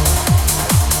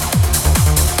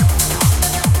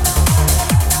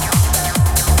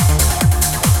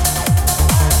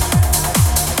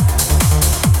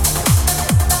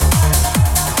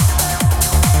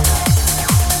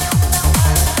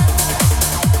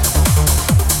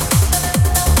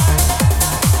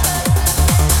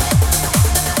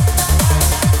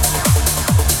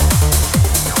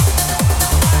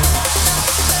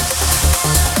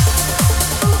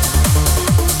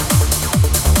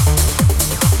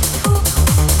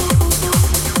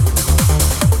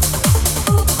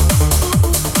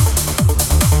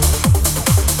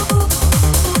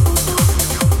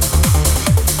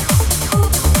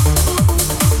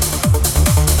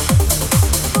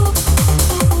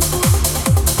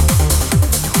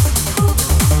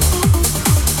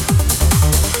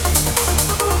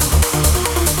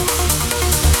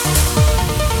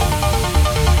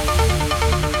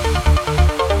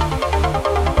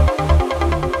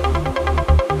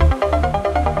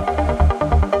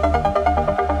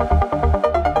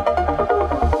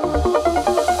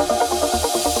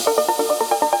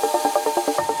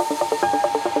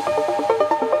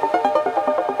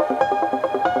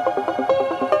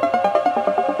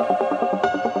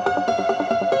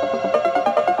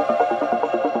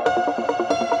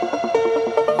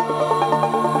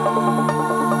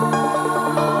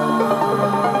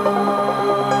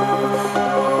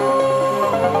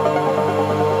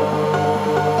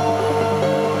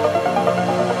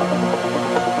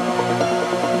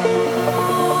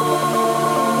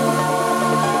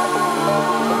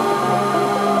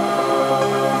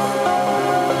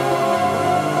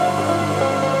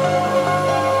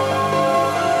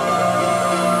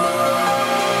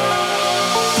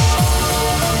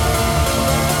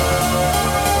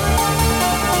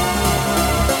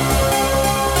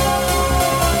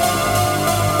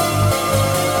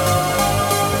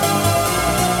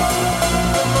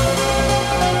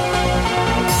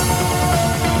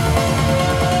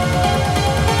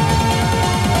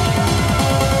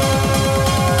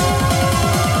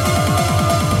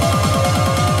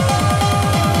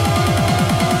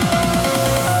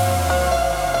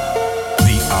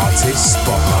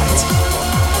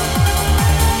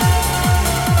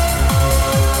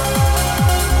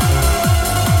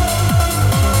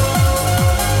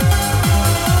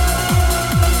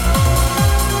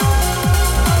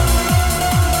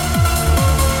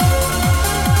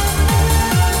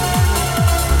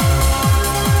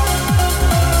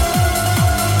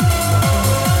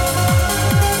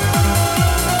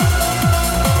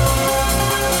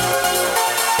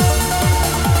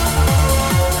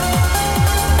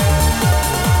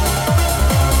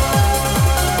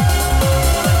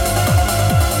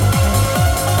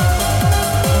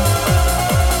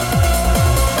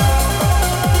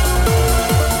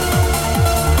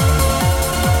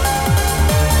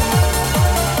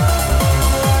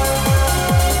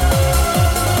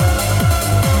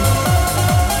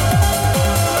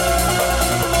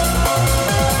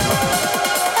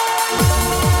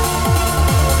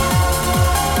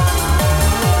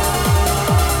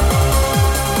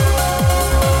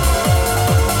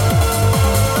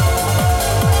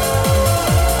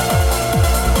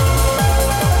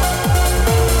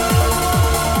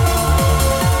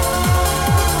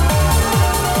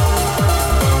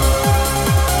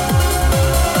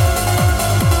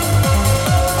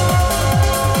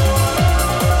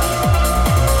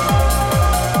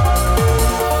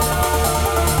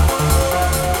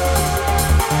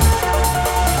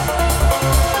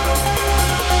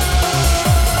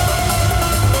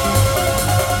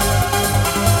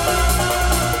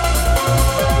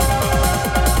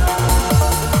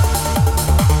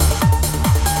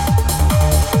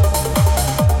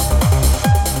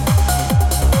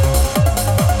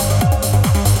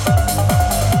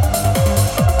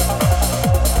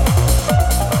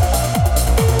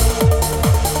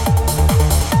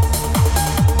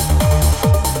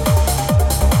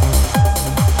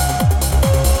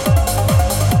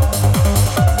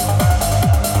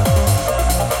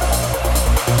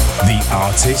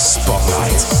 Artist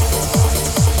Spotlight.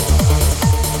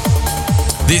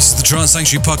 This is the Trance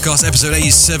Sanctuary Podcast, episode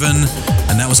 87,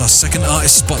 and that was our second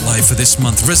artist spotlight for this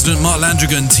month. Resident Mark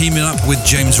Landrigan teaming up with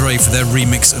James Ray for their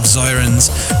remix of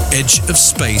Zyron's Edge of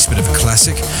Space, bit of a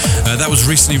classic. That was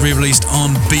recently re-released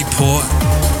on Beatport.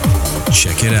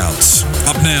 Check it out.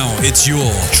 Up now, it's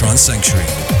your Trance Sanctuary.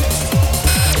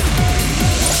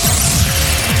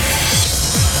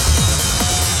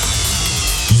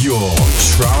 Your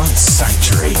Trance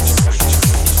Sanctuary.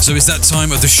 So it's that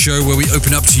time of the show where we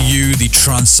open up to you, the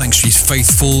Trance Sanctuary's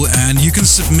faithful, and you can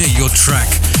submit your track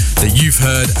that you've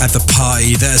heard at the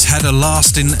party that has had a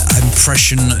lasting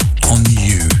impression on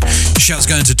you. Shouts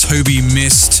going to Toby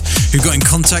Mist, who got in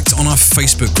contact on our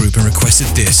Facebook group and requested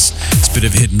this. It's a bit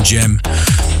of a hidden gem.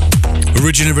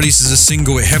 Originally released as a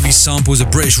single, it heavily samples a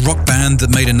British rock band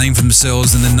that made a name for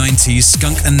themselves in the 90s.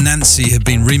 Skunk and Nancy have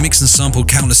been remixed and sampled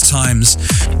countless times.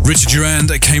 Richard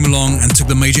Durand came along and took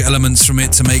the major elements from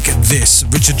it to make this,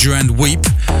 Richard Durand Weep,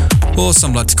 or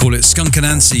some like to call it Skunk and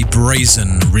Nancy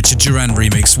Brazen, Richard Durand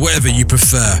remix, whatever you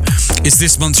prefer. It's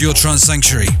this month's Your Trance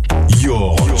Sanctuary.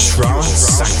 Your Trance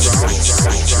Sanctuary.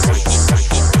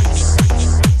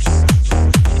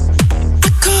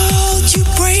 You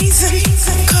brazen,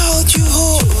 called you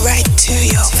whore right to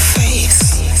your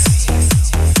face,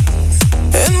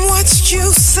 and watched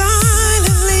you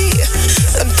silently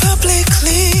and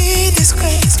publicly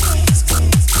disgrace.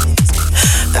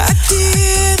 I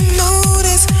didn't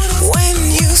notice when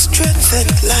you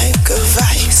strengthened like a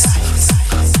vice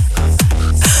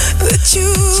that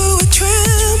you were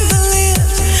trembling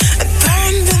and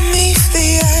burned beneath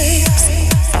the ice.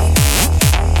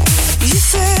 You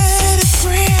said a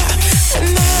prayer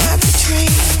and I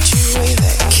betrayed you with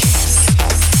a kiss.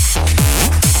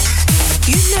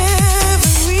 You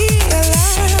never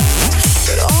realized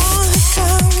that all had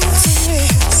come to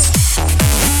this.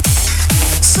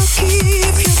 So keep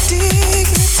your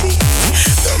dignity,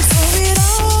 don't throw it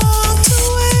all to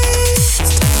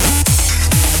waste.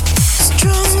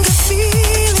 Stronger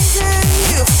feelings than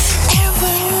you've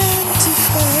ever learned to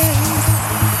face.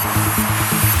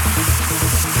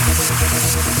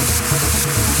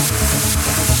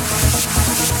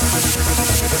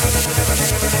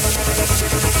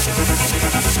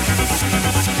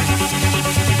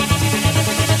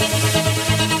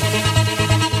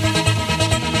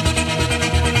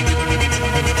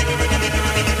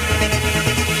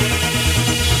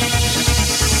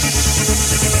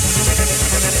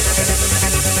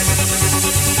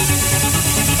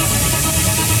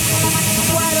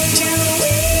 Why don't you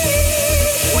weep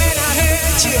when I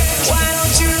hurt you? Why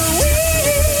don't you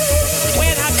weep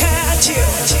when I cut you?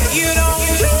 You don't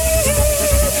weep,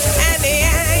 and the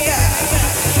anger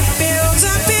builds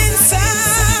up inside.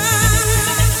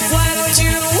 Why don't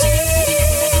you weep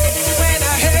when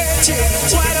I hurt you?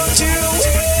 Why don't you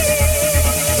weep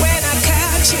when I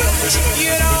cut you?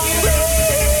 You don't weep,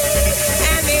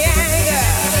 and the anger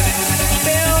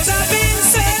builds up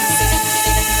inside.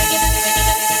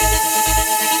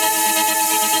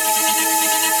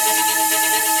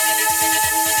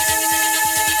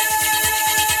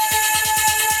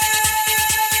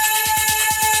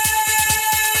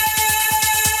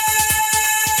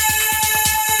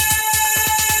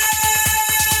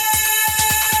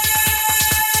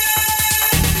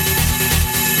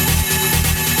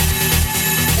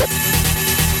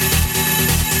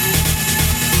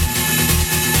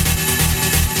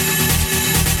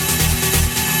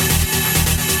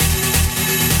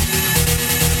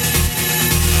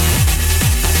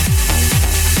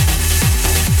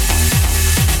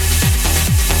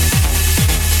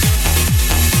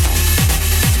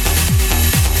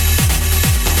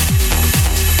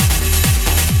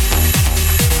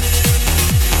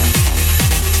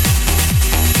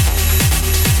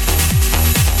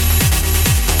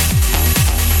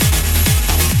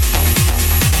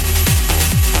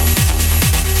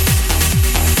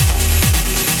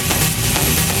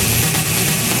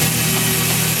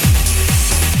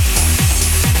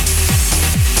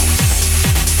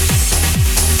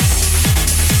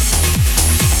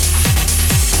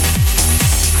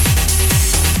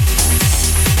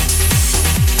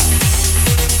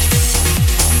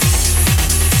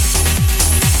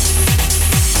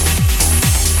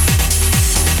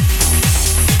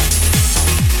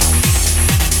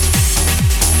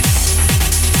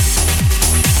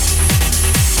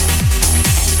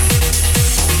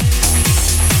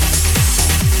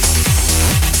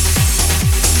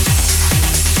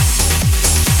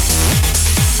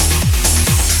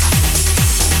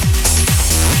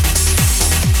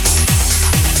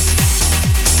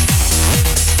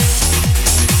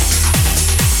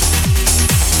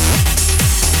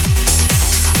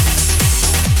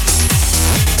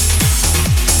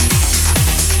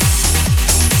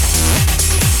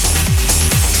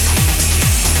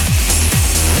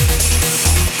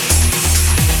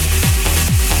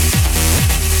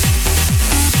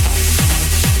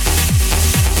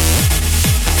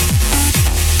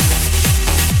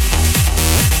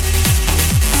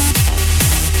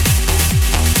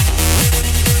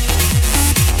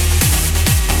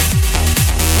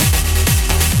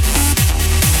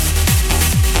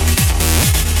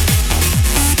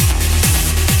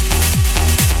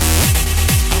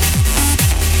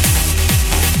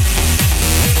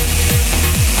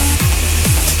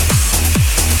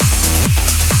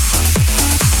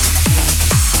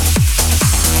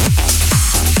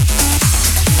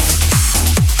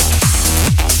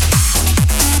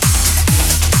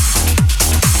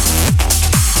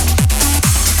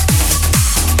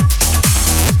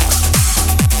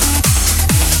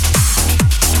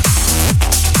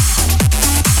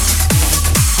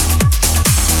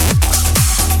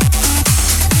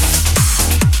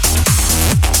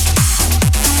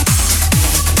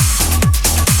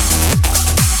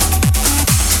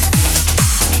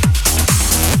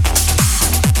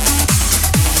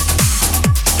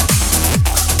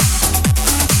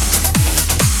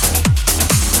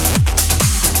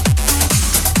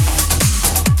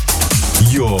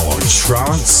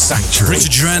 Trance Sanctuary.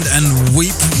 Richard Durand and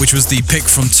Weep, which was the pick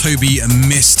from Toby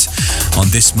Mist on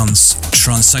this month's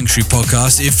Trance Sanctuary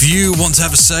podcast. If you want to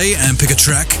have a say and pick a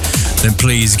track, then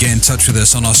please get in touch with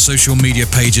us on our social media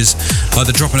pages,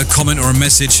 either dropping a comment or a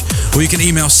message, or you can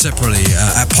email separately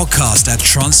at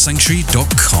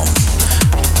podcast@trancesanctuary.com.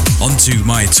 On to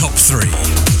my top 3.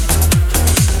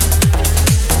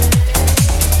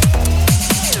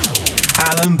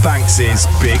 Alan Banks's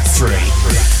Big 3.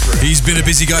 He's been a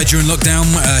busy guy during lockdown.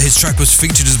 His track was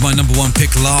featured as my number 1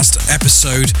 pick last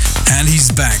episode, and he's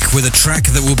back with a track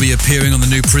that will be appearing on the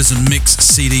new Prism Mix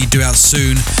CD due out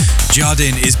soon.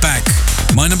 Jardin is back.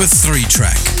 My number 3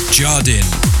 track, Jardin,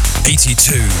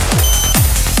 82.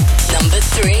 Number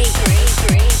 3.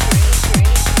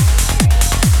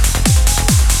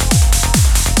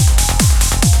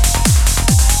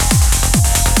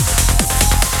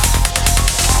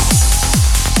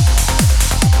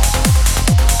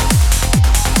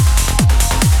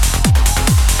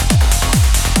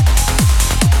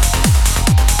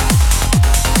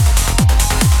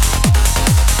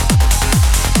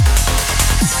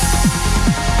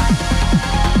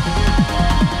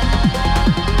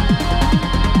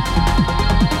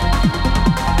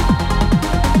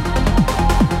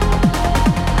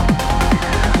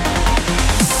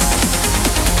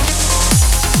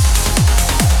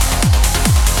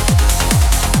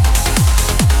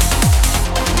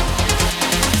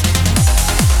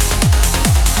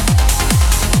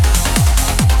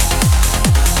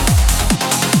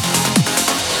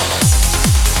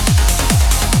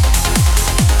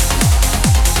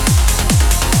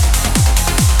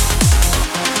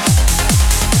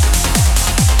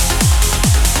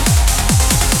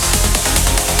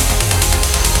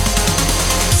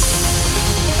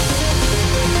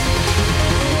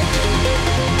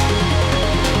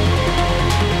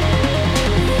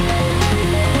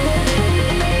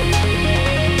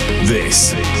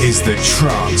 This is the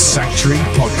Trance Sanctuary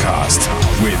podcast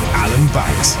with Alan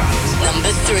Banks.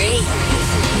 Number 3.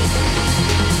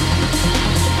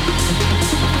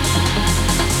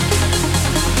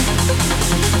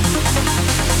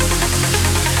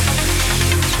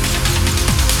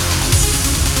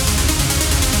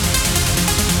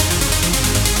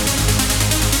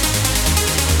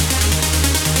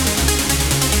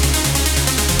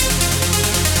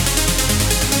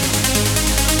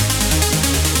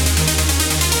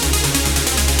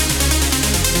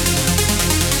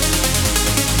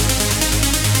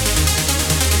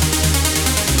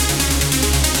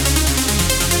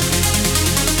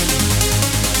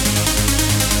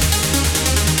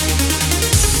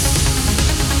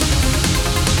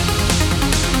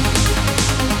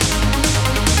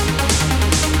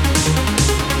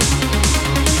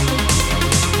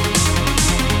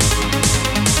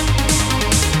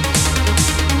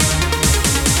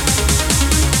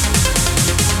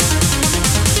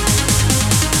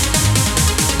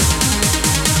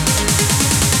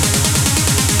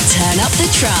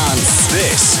 Trance.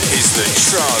 This is the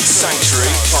Trance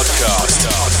Sanctuary podcast.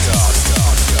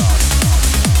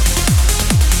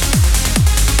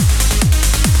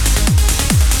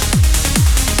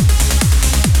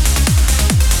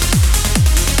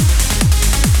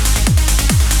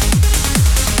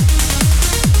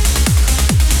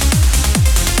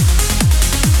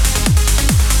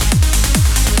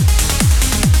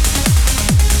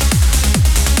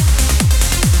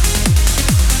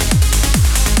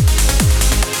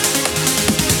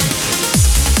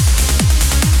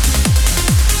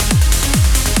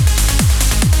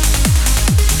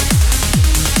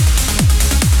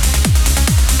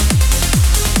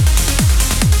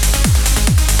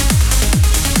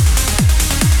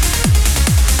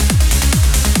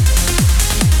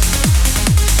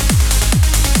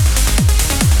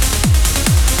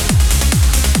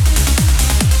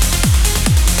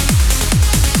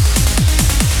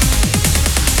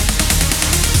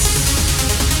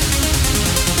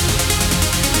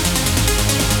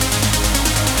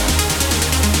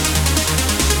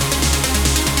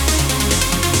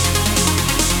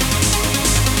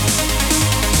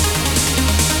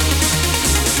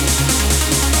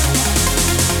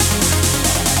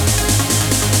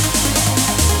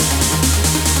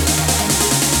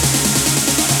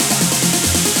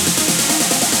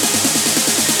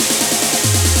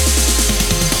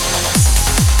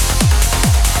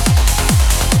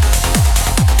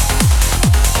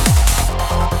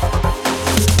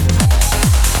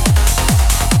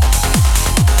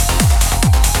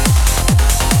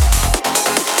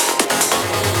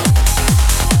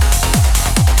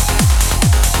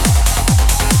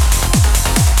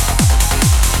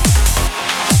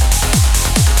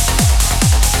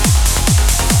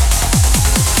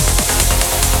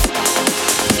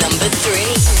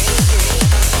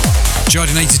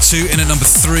 2, in at number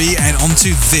 3, and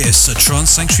onto this, a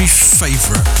Trance Sanctuary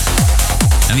favourite.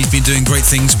 And he's been doing great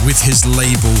things with his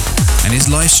label and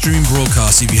his live stream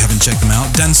broadcasts, if you haven't checked them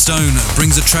out. Dan Stone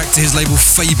brings a track to his label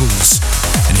Fables.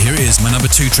 And here it is, my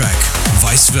number 2 track,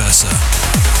 Vice Versa.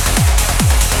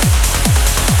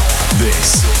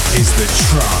 This is the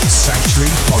Trance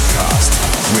Sanctuary Podcast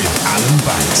with Alan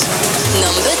Banks.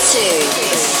 Number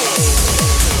 2.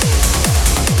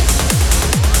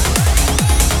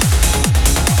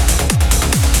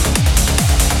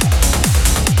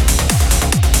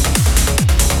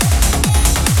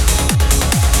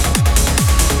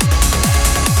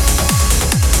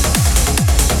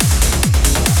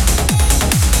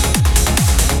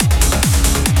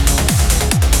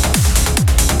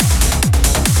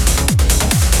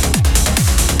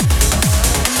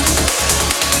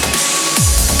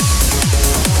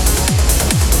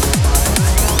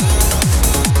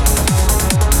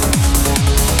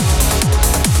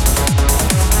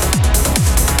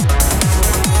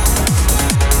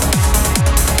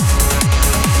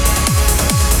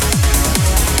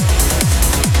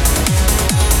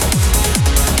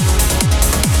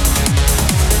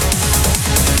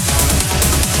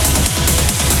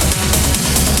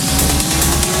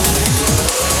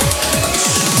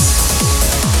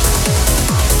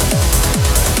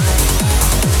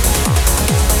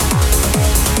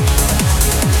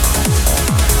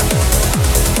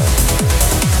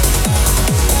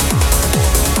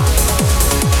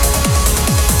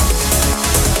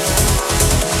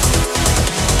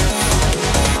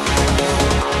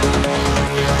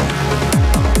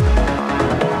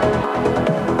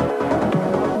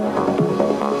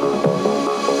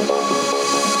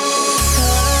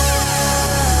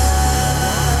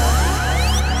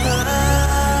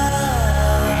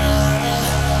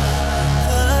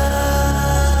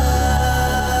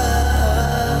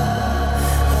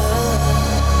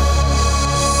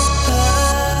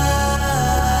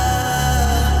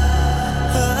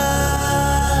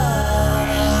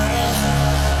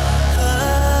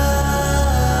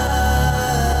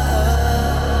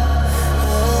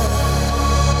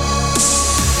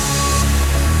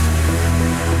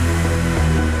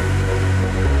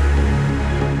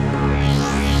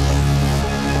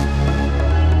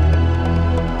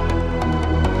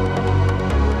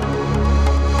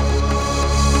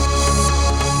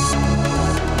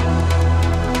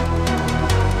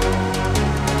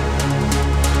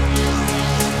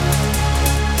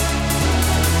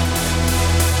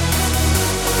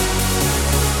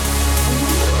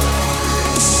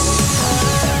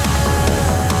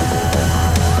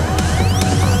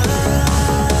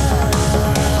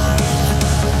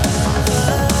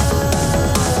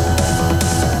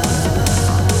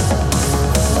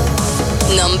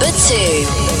 Number 2.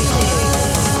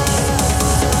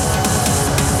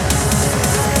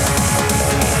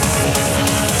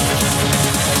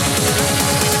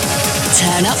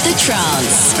 Turn up the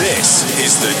trance. This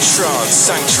is the Trance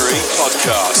Sanctuary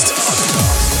Podcast.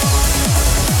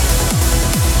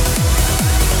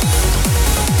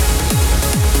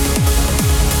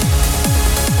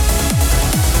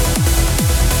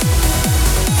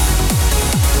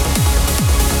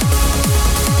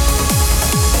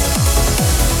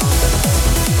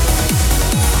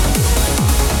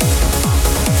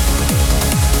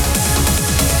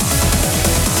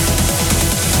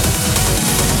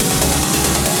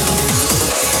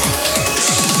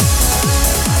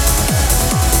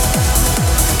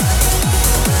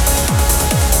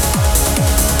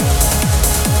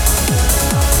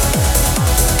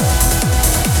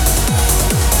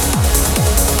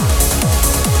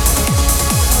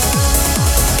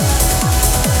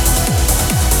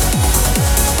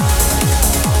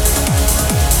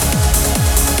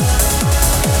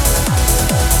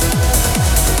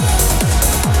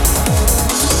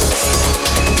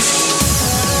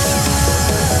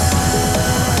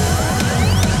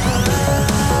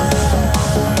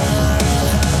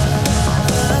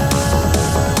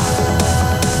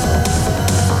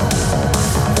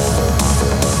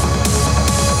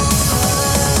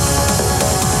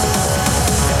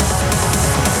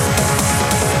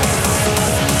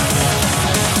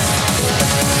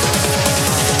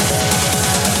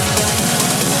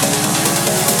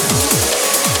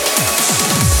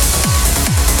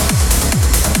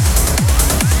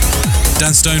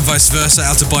 Dan Stone, Vice Versa,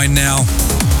 out to buy now.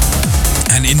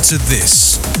 And into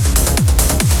this.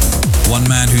 One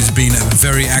man who's been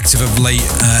very active of late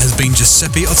has been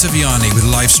Giuseppe Ottaviani, with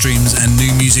live streams and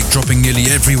new music dropping nearly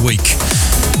every week.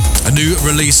 A new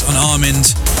release on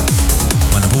Armand.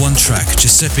 My number 1 track,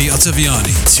 Giuseppe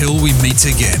Ottaviani, Till We Meet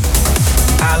Again.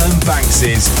 Alan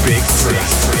Banks's Big Three.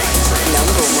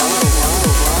 Number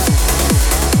 1.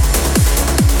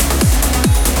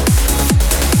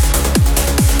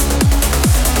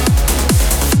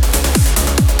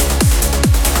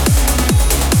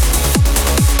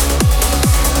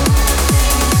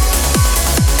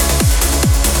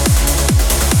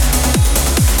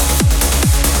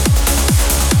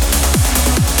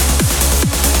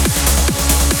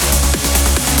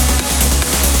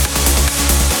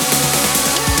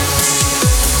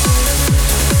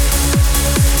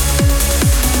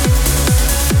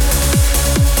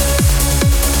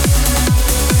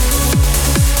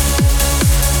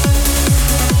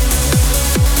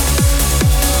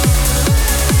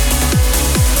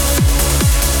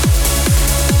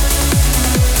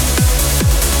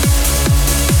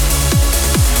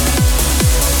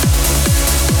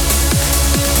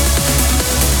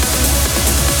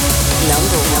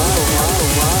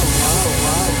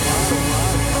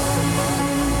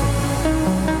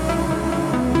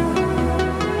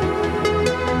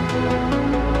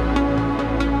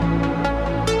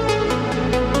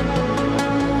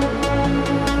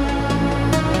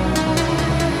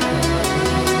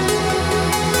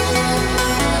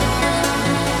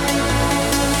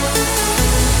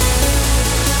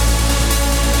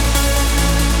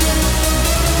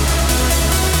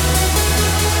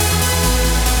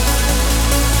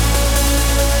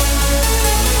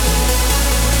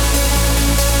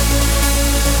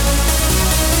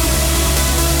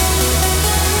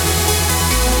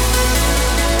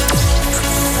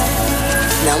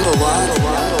 Number one.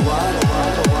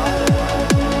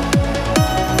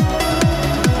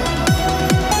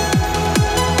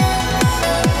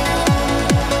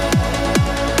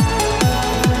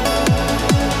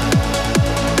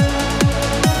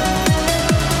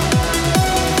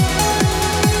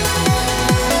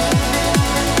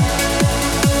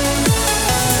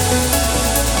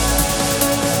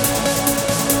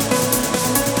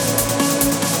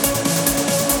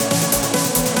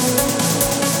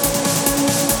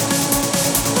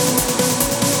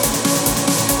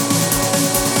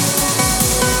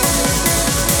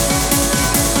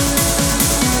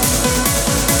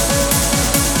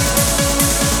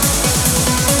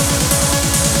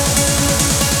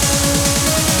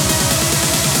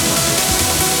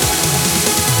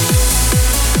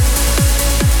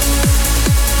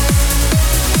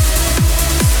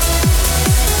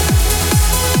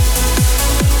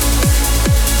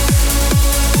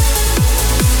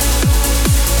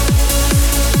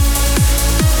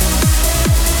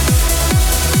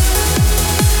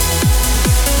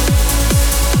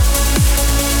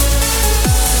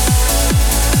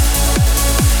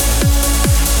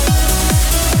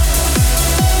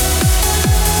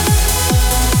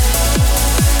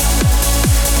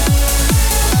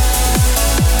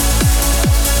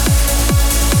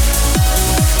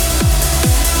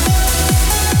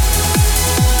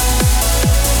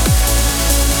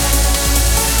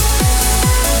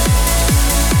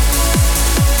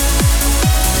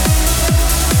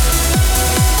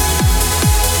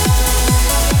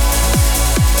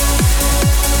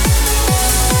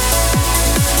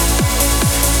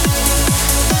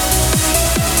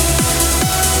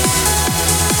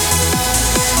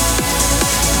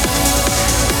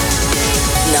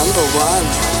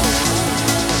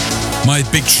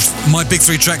 My big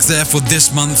three tracks there for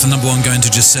this month. Number one going to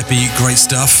Giuseppe, great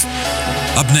stuff.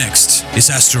 Up next is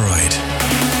Asteroid.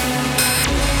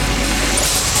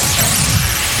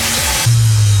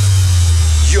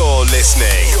 You're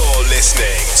listening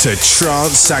to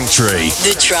Trance Sanctuary.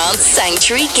 The Trance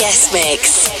Sanctuary guest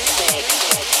mix.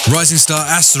 Rising star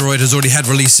Asteroid has already had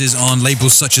releases on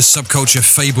labels such as Subculture,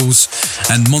 Fables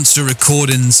and Monster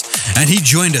Recordings, and he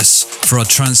joined us for our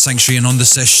Trance Sanctuary and On The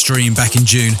Sesh stream back in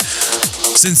June.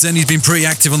 Since then, he's been pretty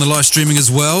active on the live streaming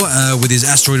as well with his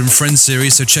Asteroid and Friends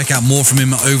series, so check out more from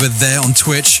him over there on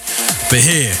Twitch. But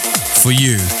here, for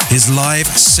you, his live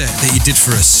set that he did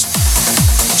for us.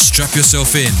 Strap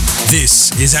yourself in.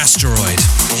 This is Asteroid.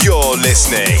 You're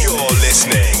listening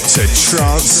to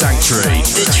Trance Sanctuary.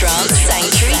 The Trance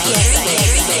Sanctuary guest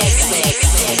mix.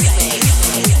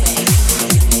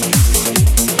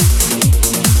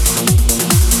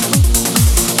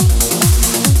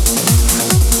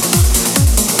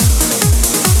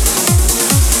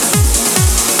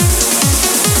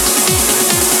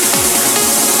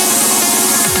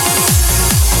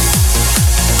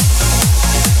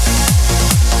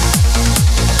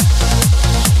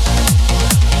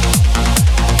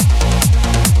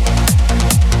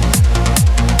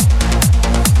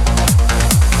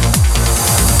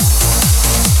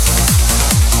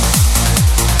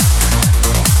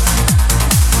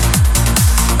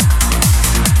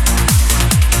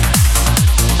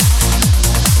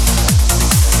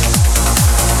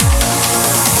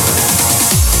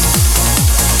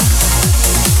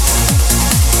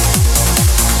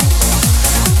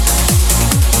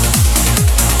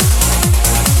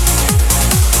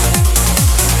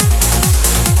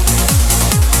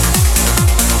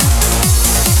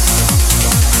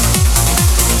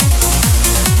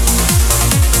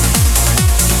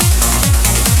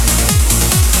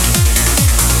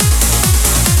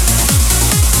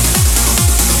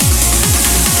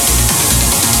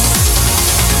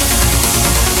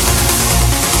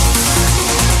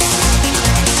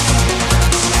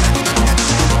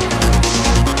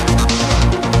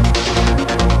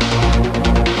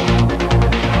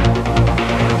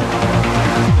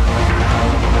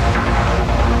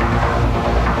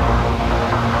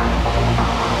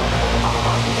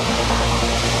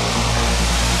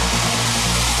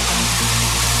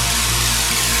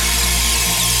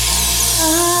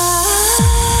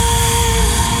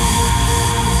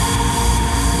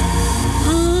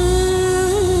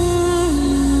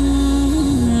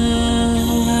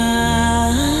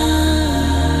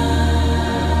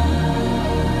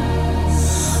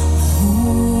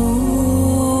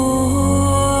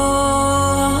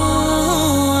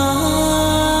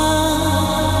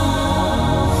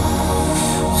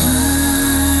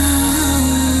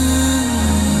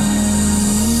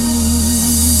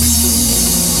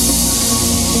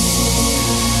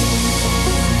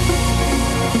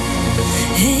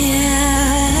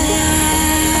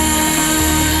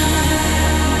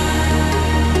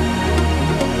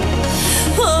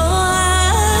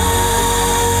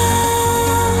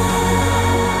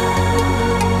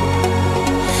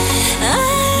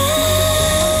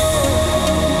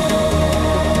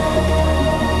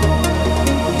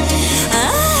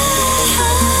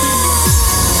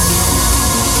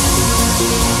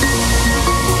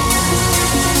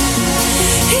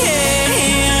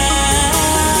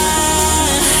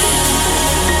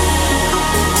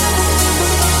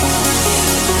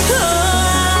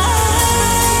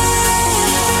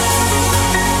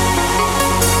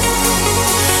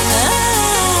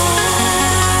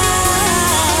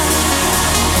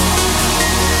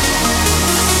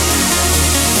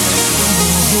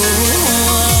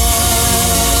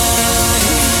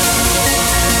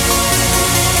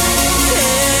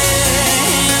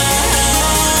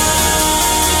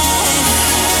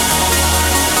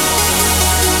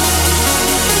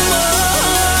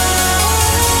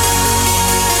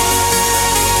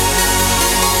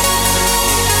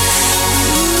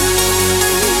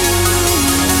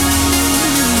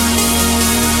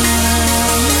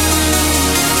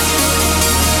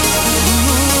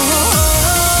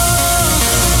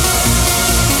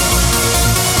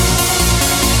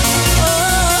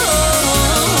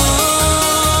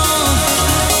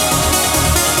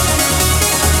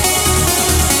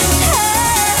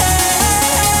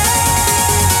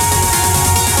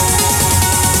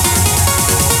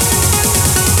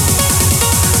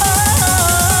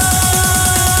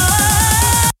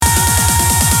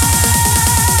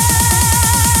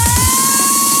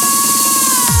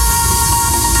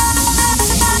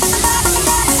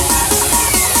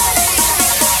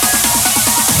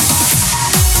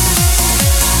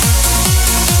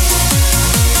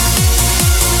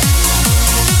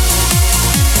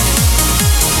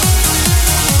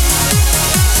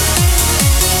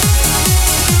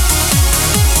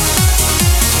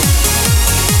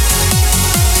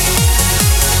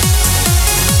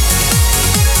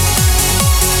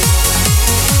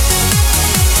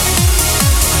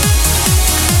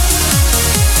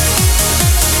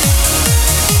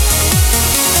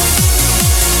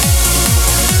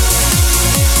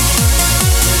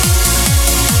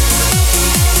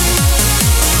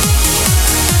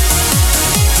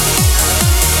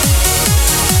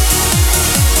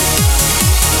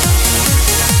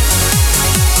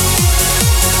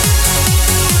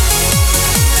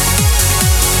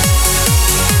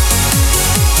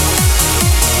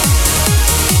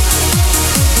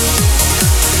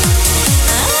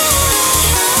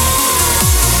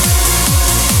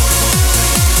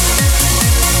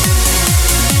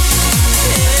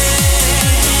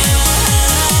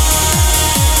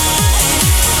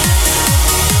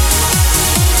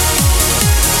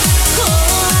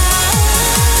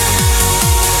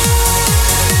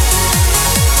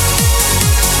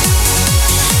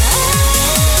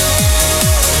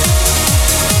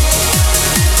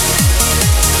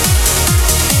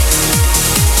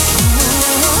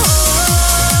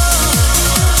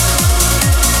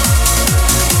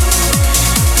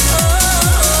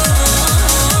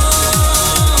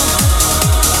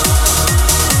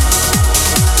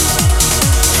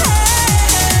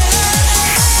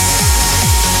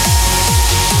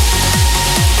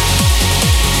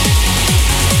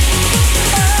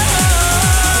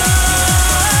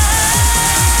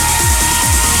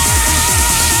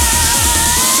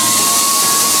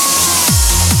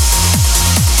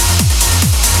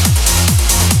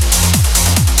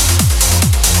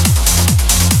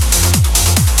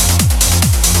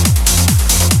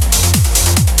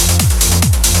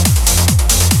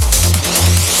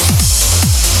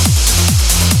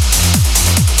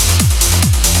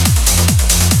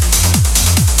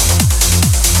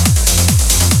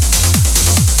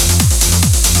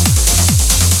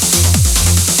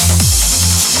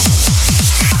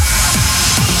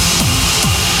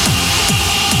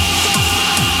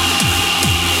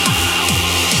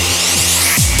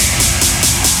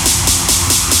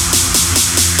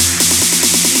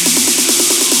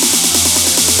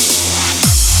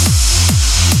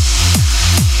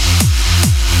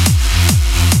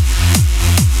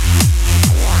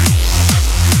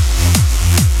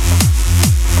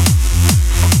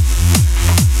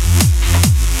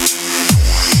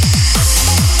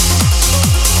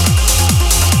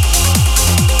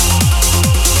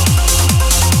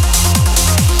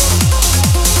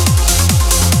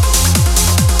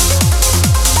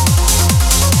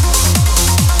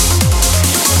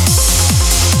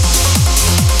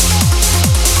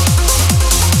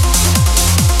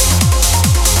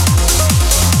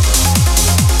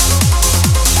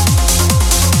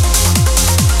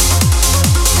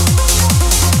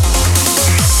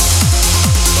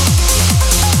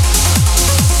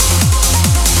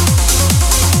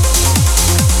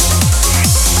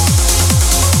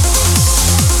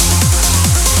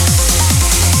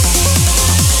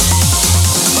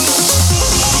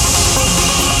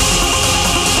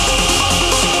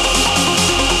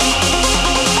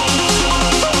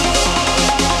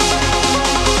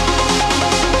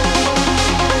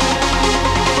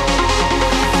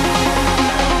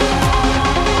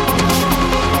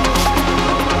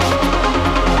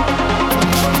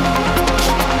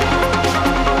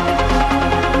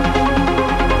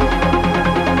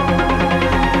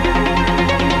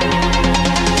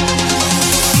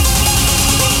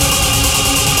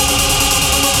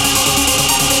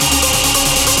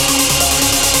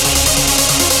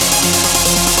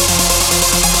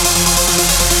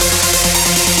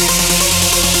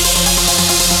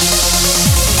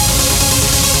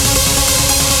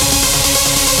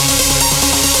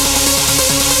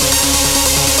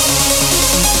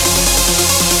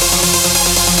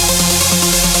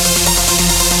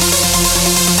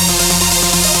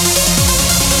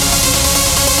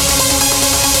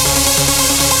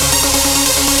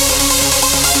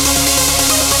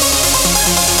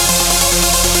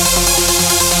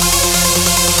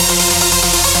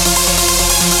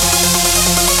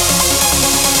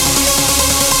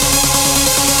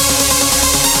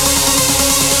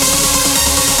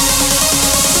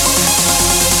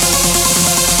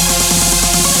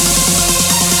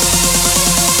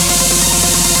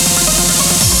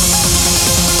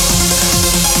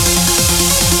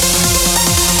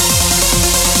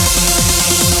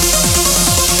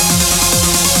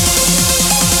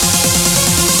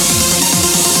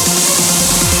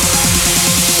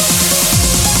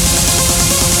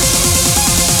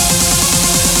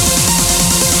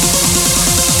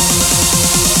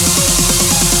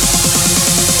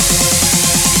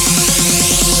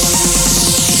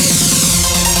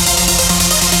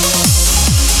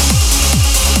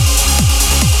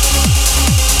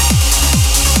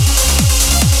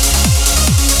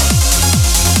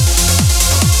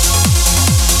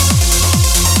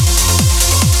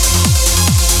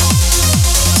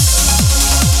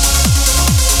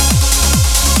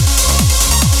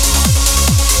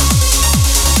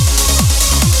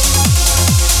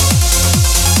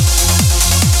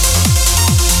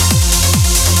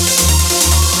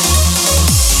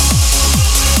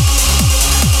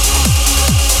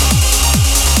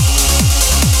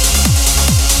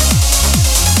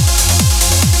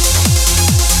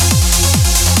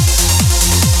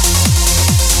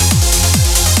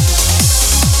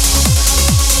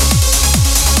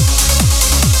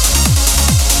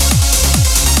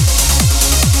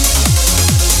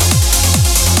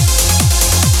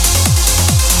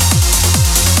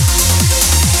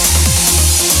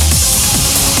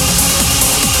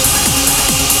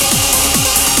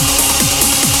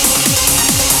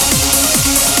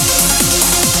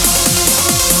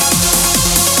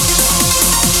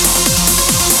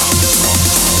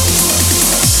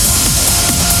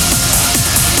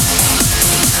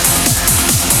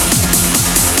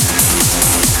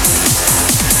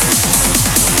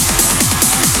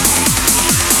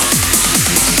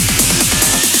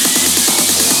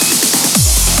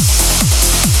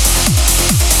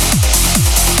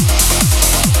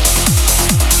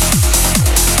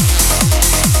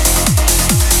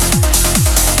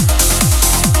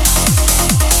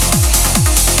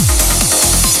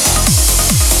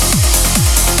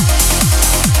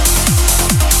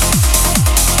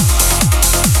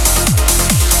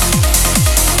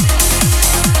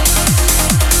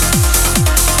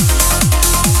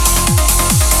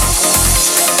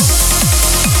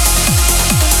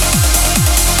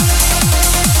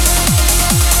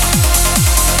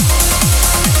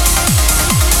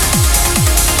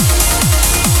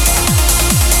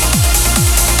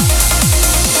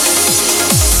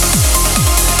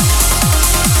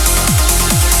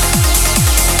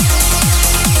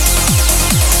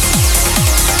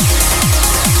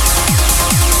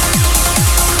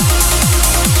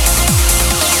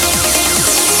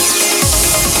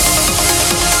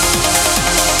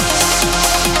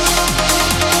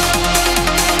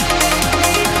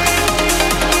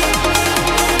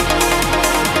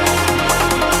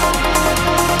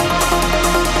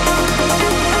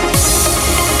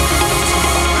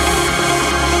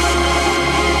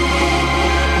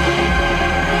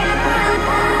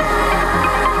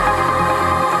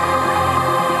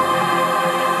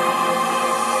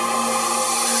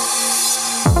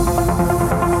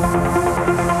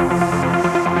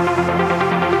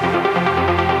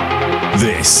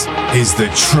 the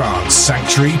Trance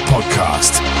Sanctuary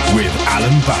Podcast with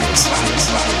Alan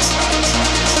Banks.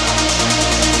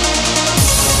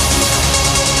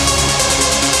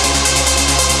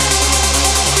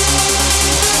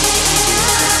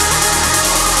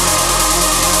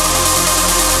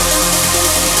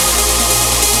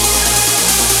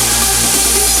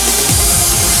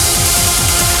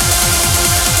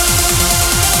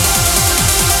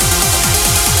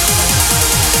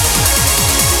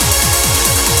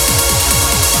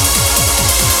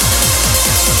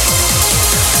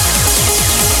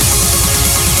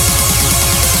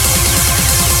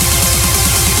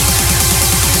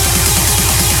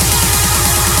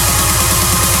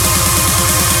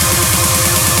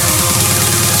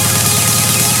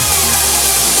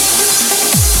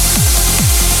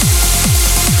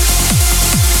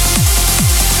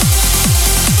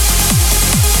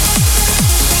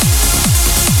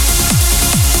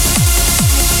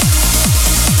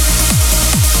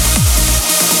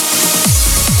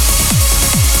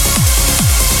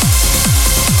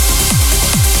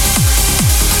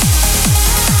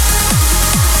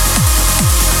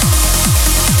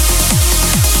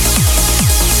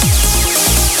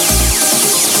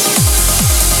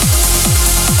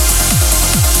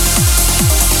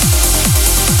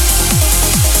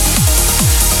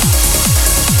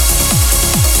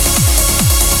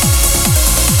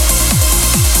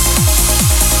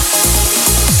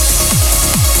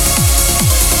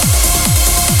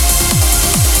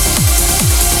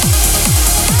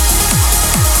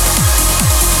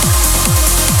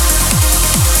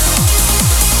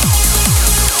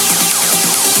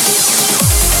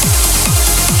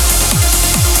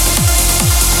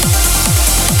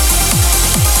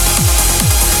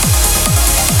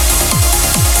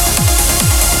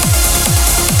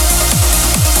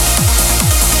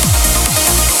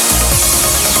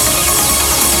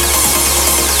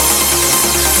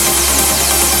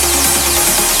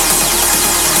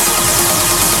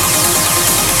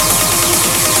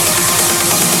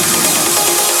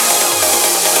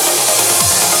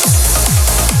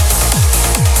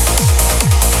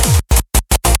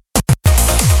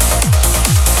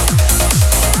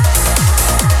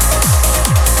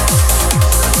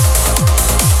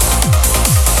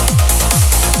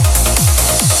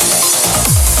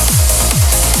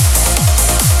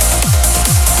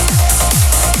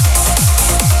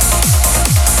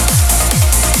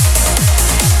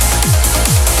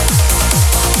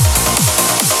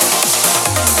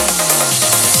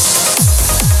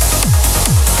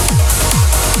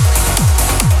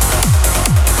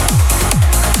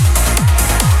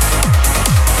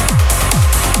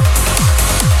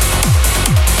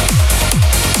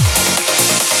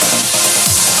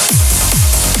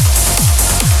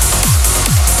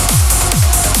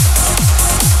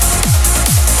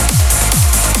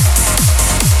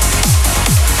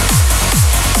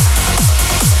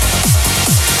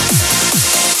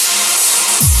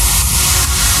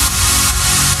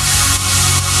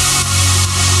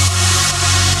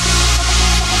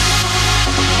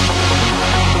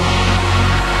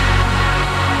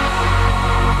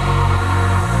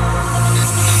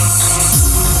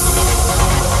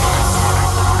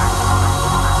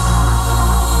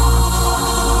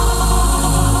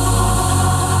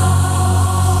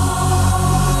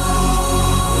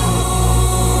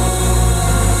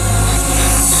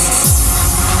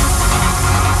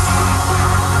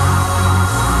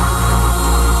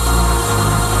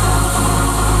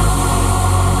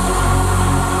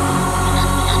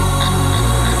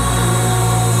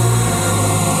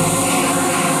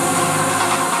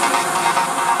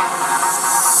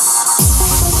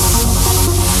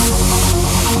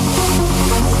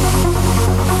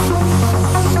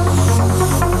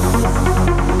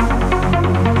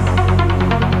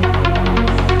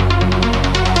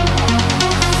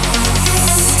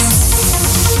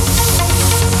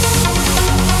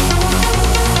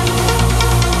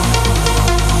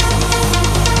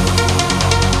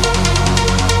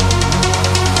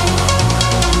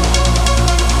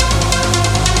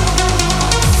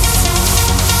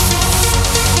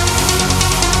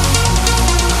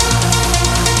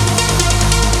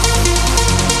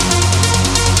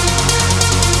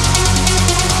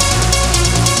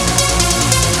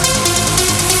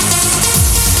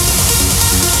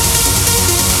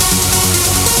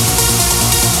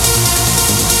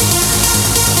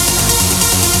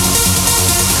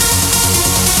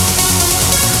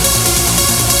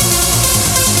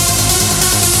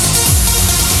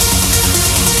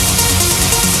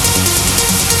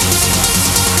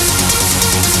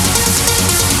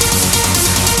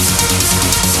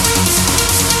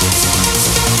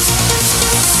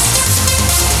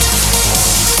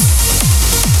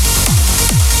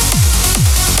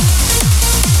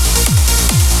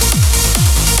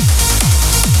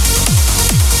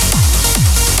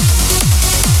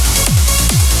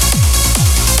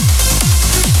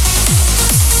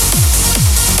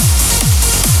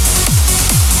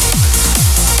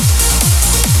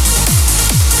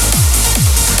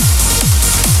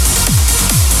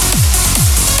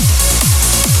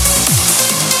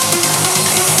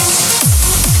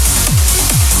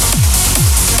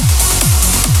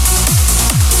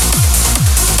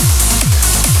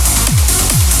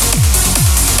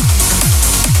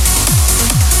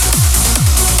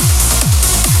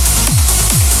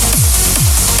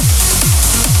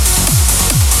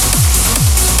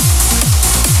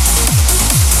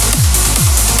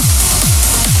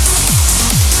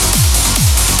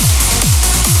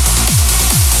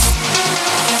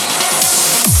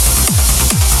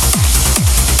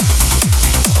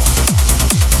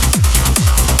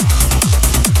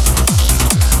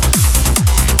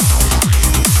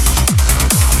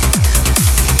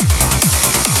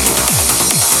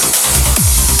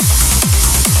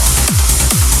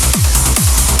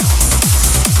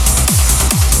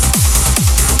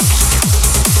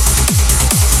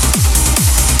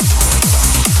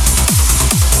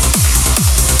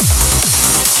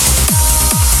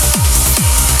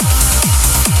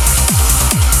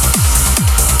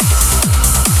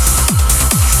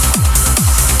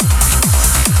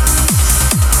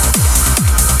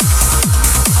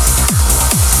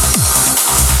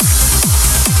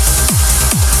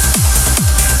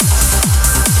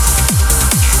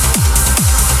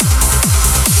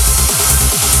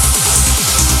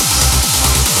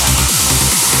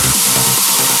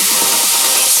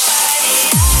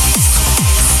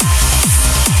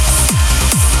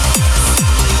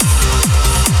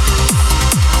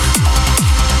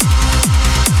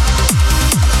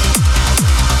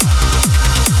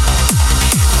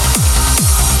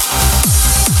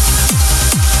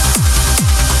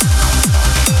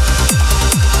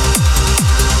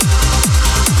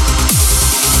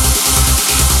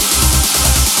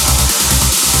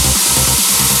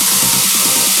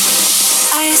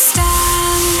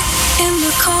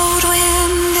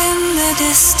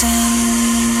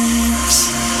 distance.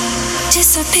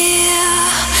 Disappear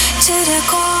to the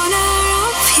corner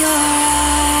of your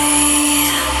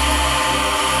eye.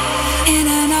 In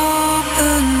an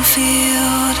open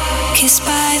field, kissed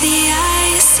by the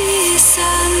icy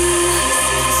sun.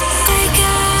 I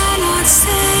cannot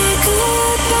say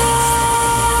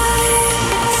goodbye.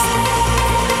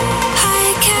 I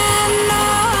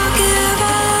cannot give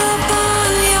up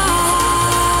on your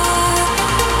heart.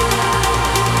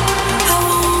 I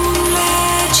won't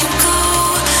let you go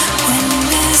when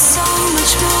there's so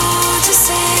much more to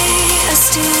say. I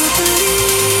still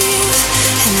believe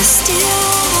and I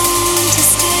still want to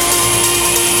stay.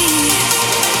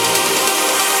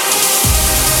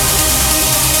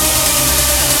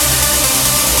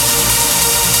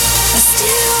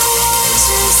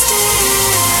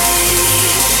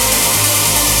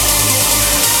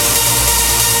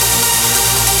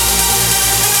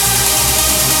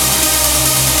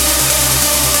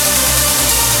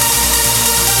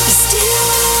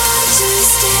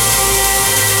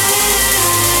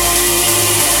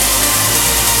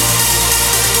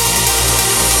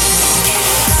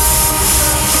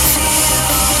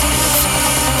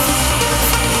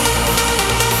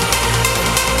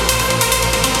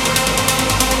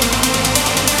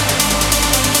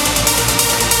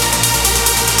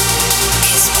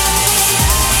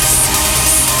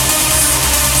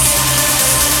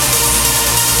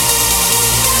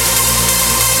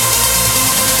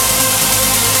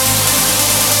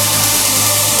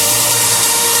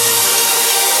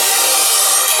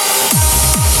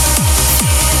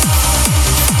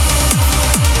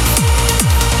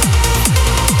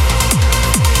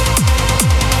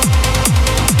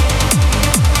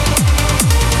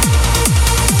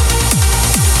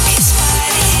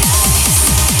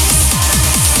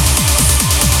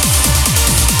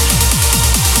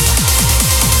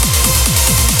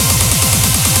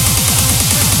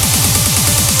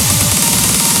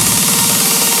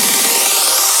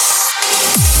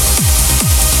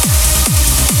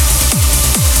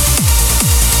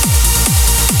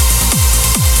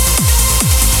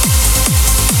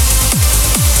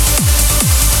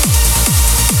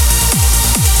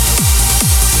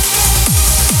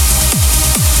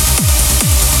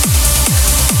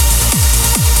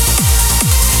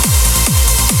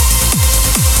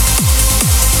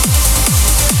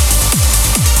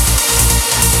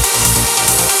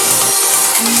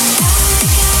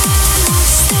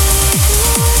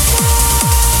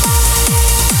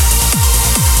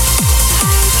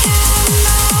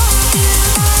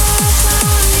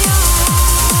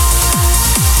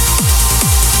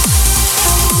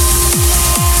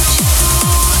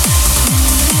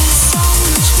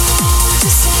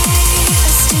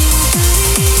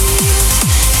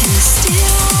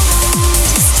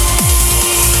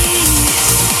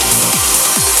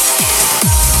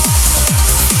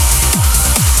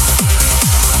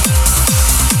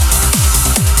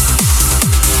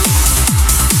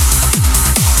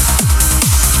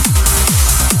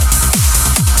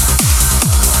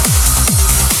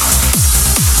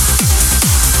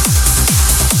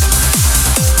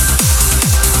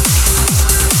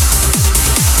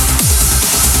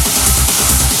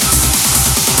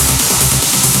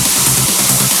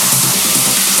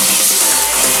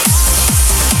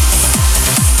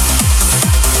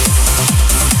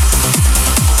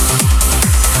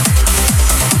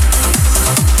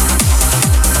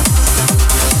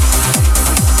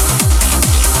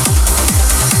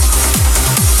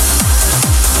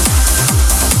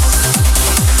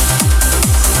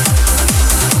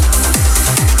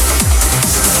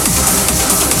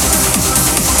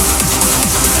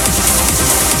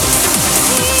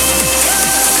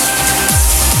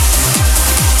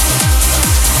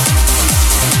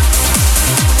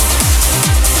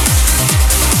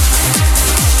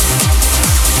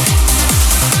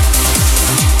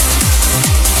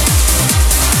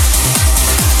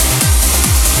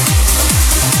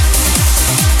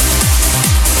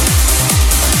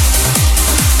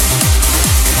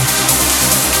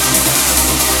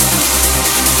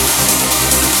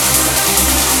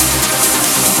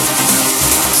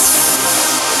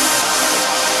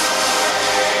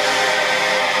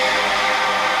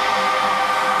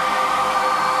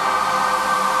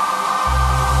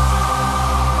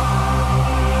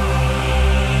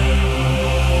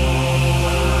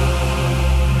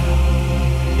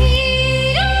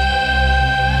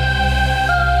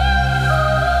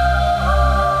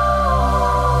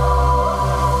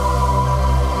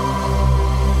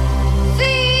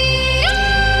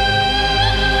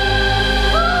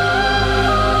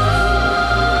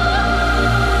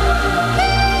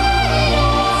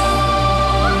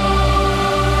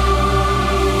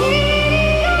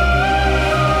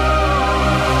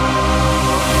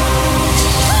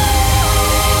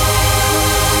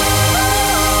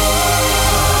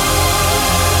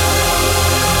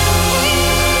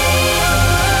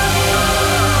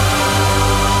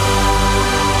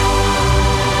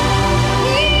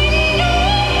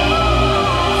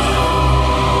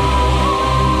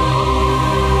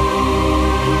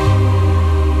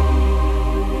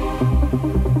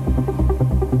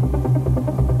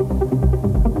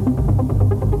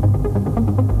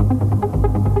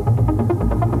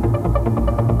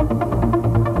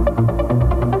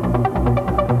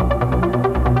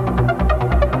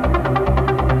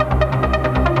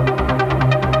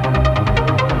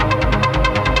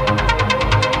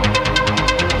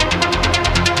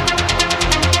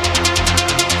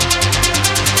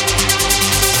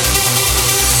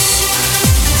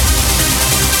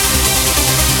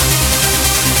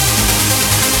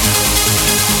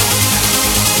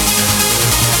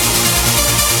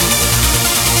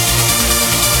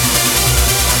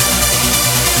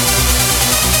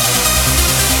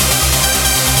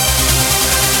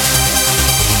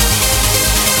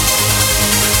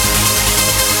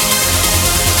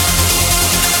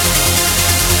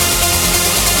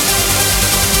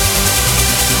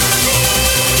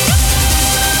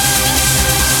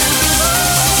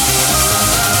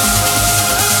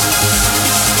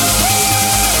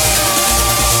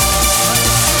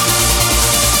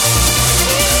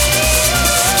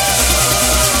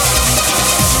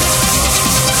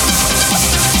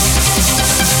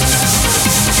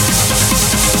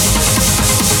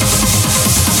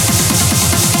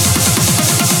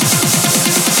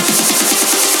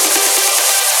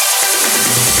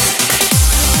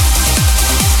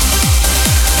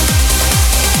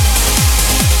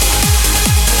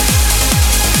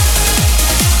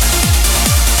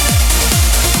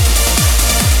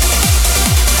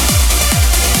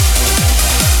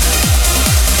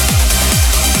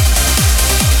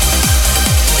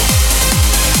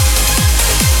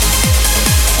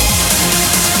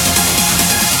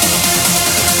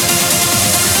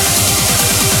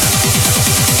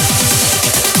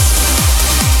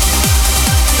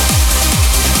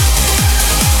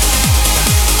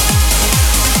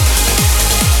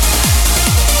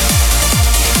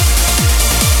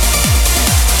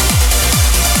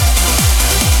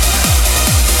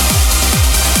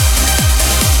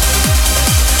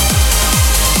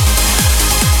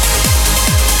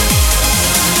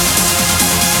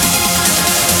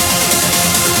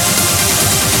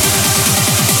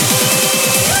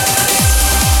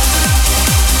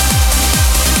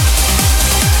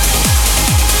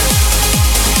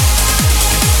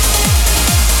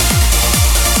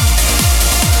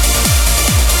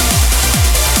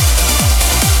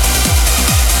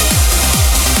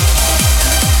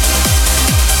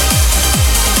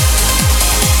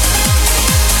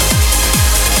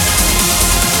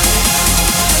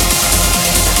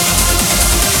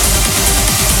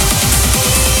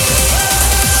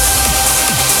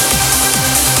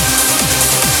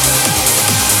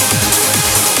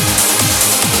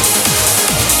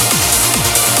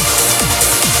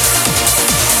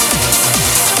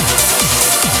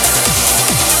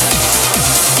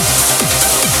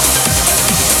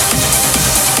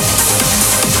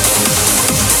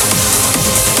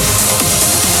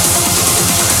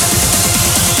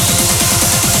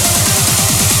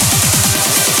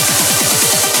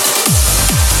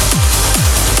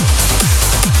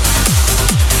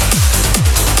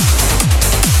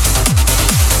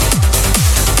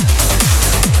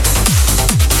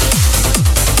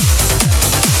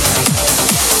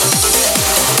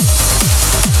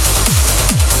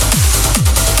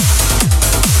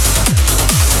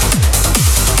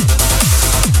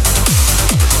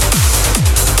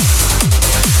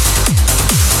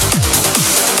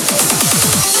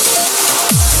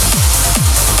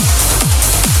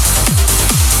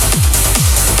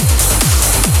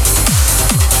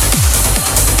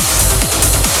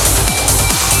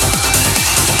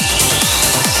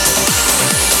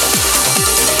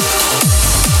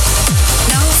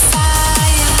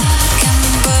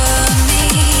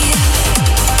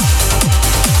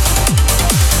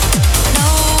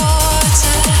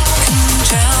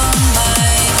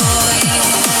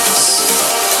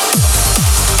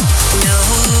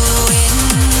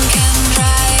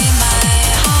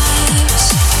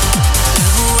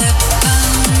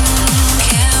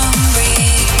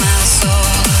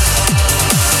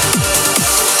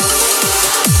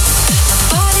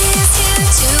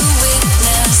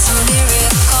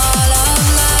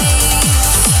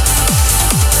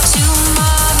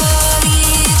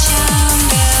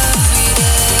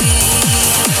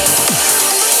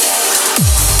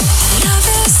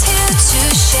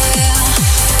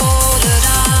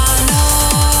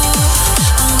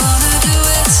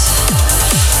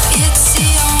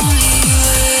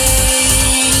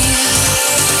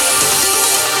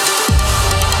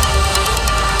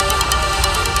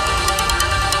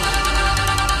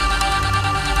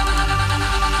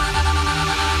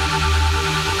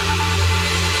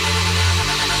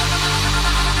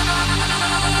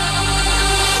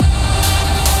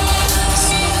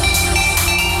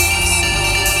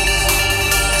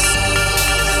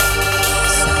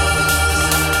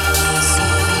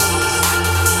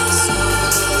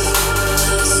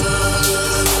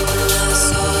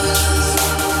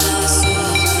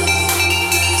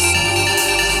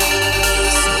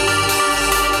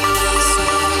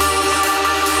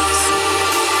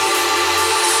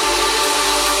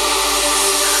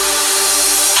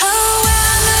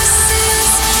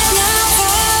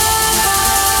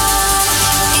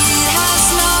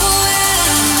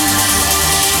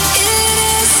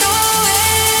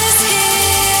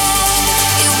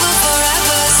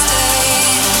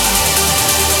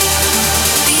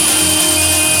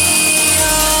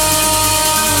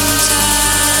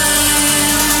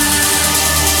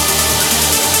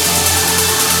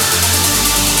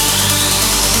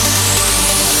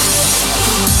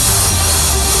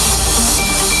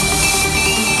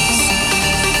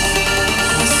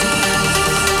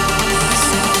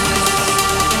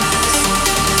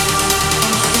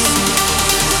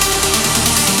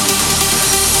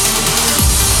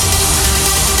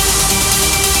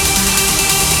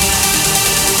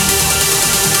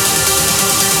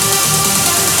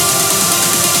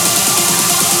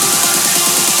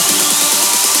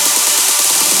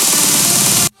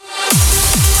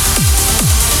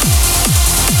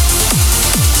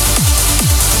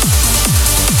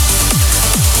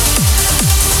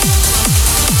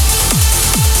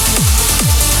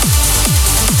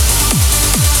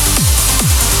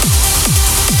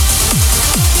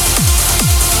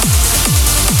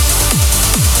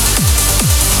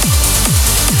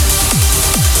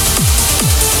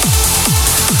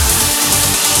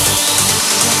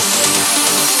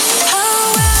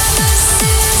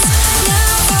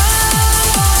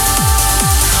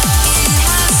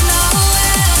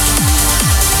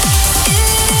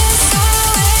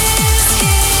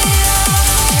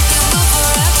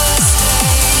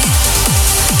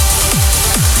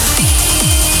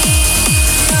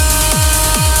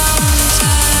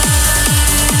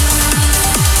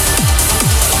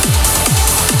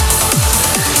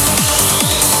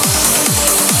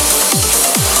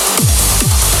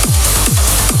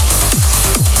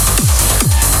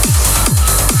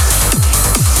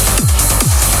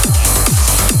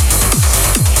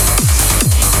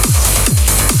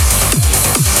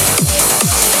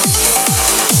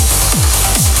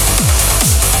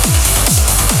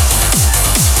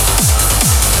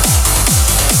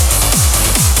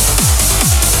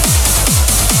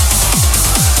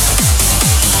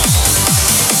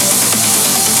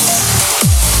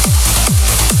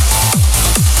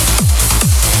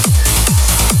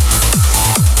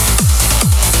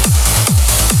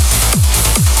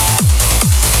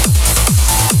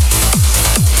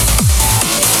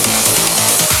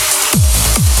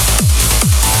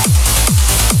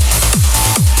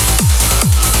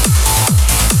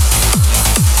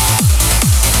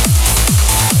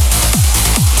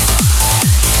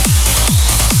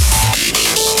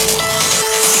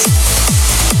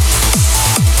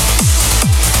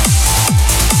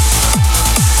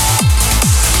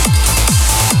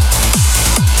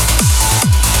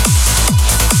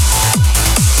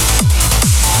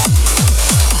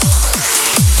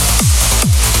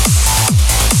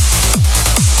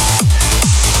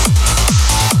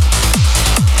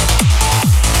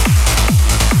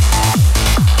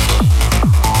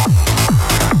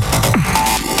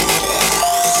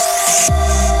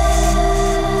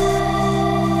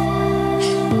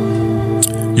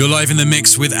 You're live in the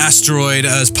mix with Asteroid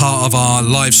as part of our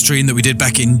live stream that we did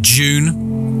back in June.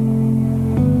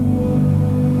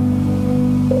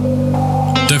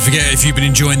 Don't forget, if you've been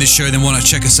enjoying this show, then why not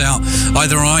check us out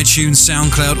either on iTunes,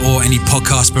 SoundCloud, or any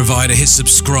podcast provider. Hit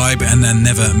subscribe and then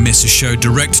never miss a show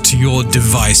direct to your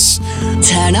device.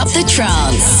 Turn up the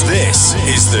trance. This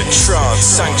is the Trance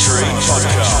Sanctuary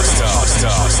Podcast.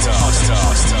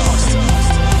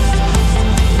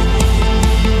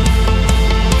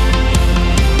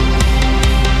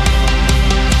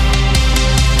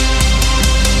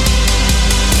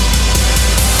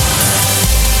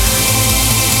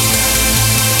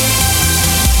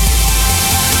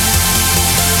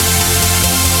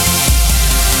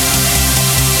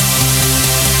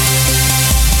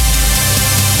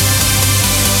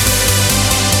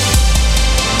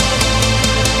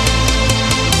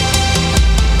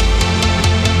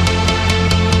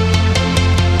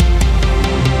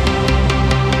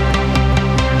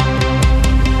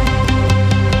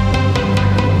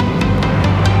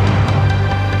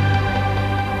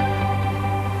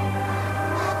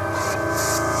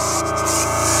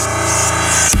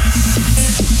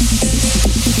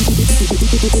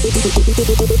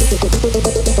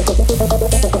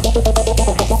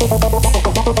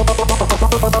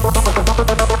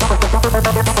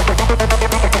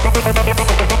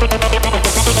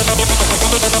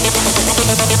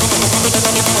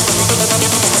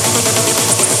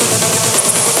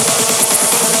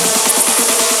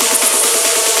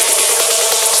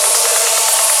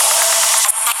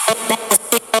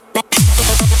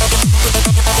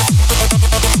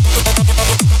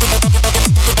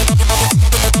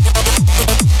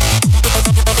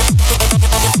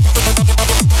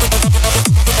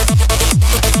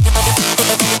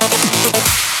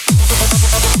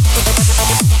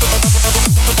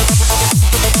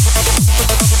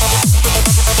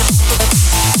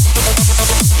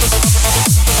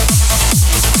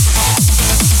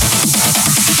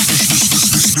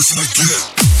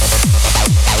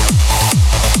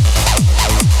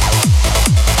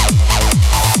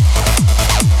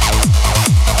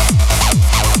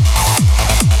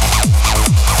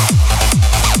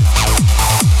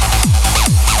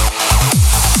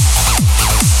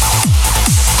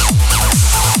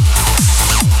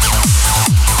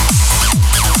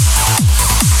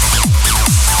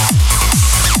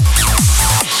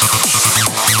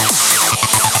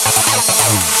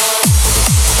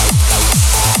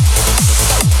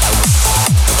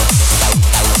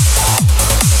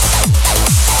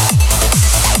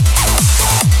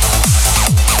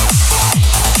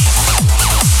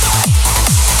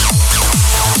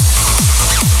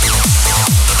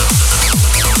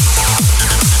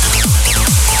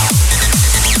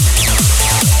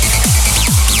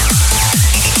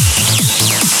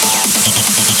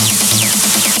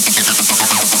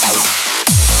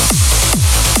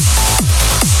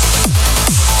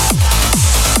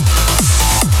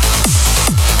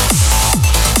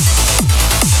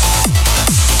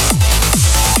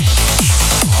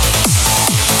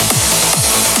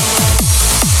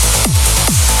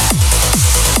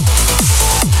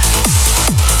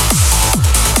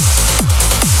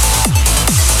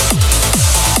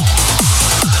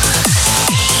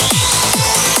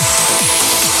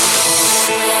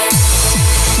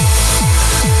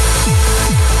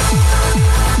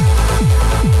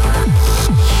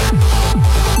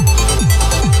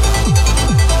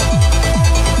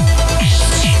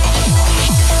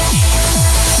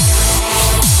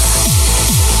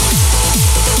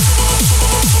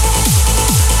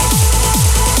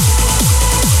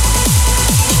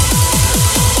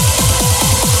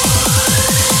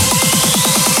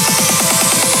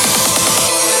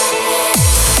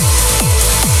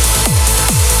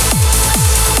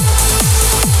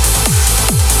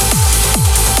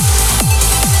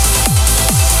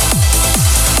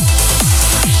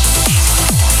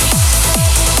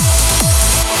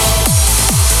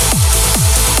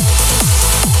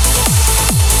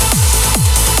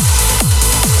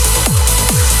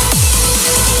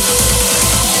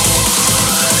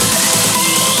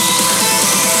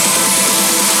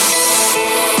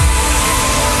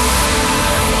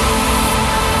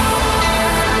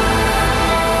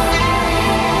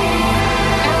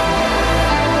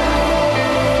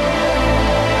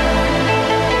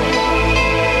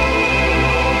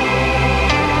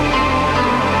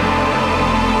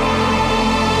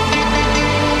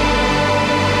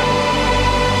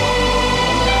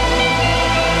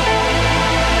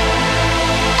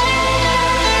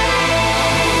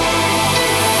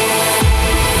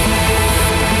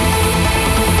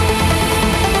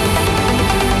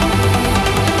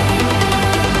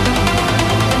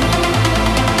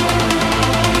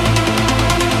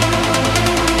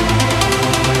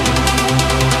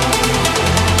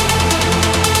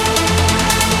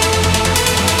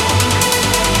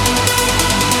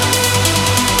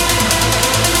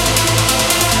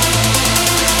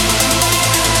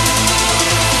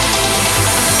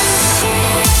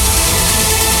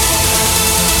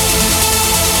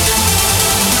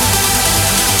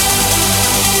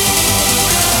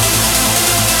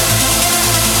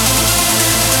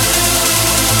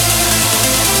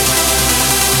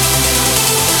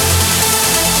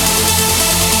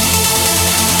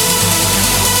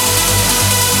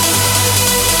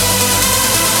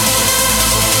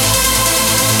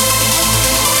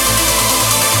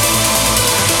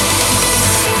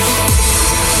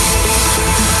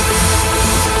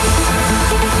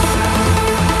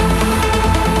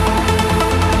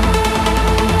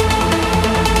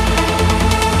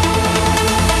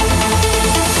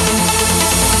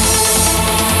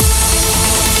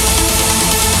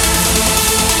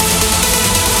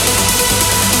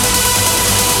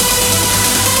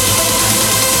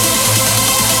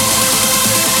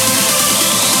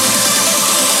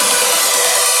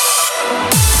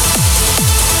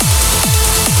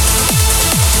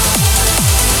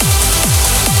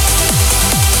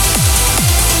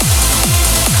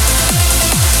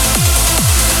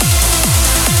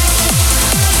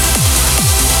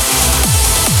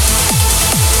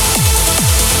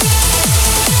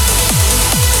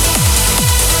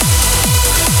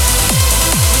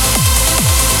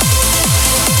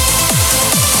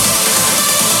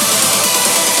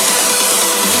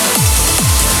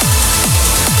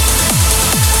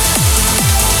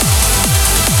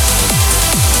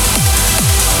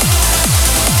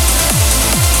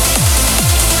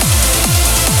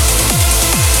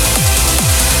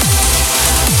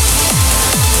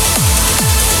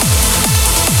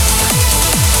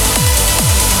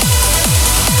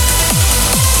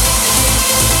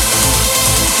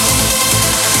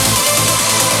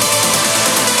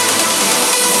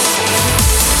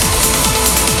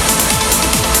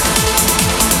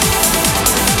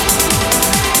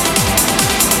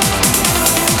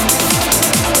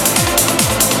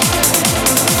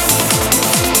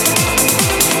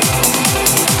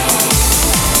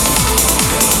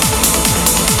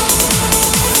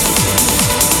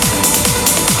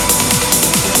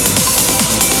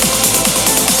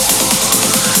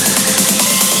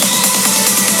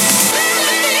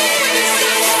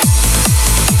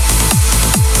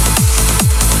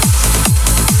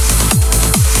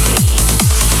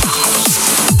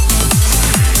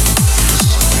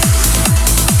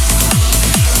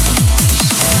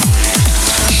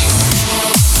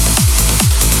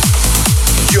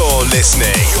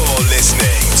 You're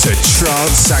listening to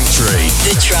Trance Sanctuary.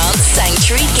 The Trance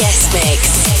Sanctuary Guest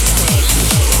Mix.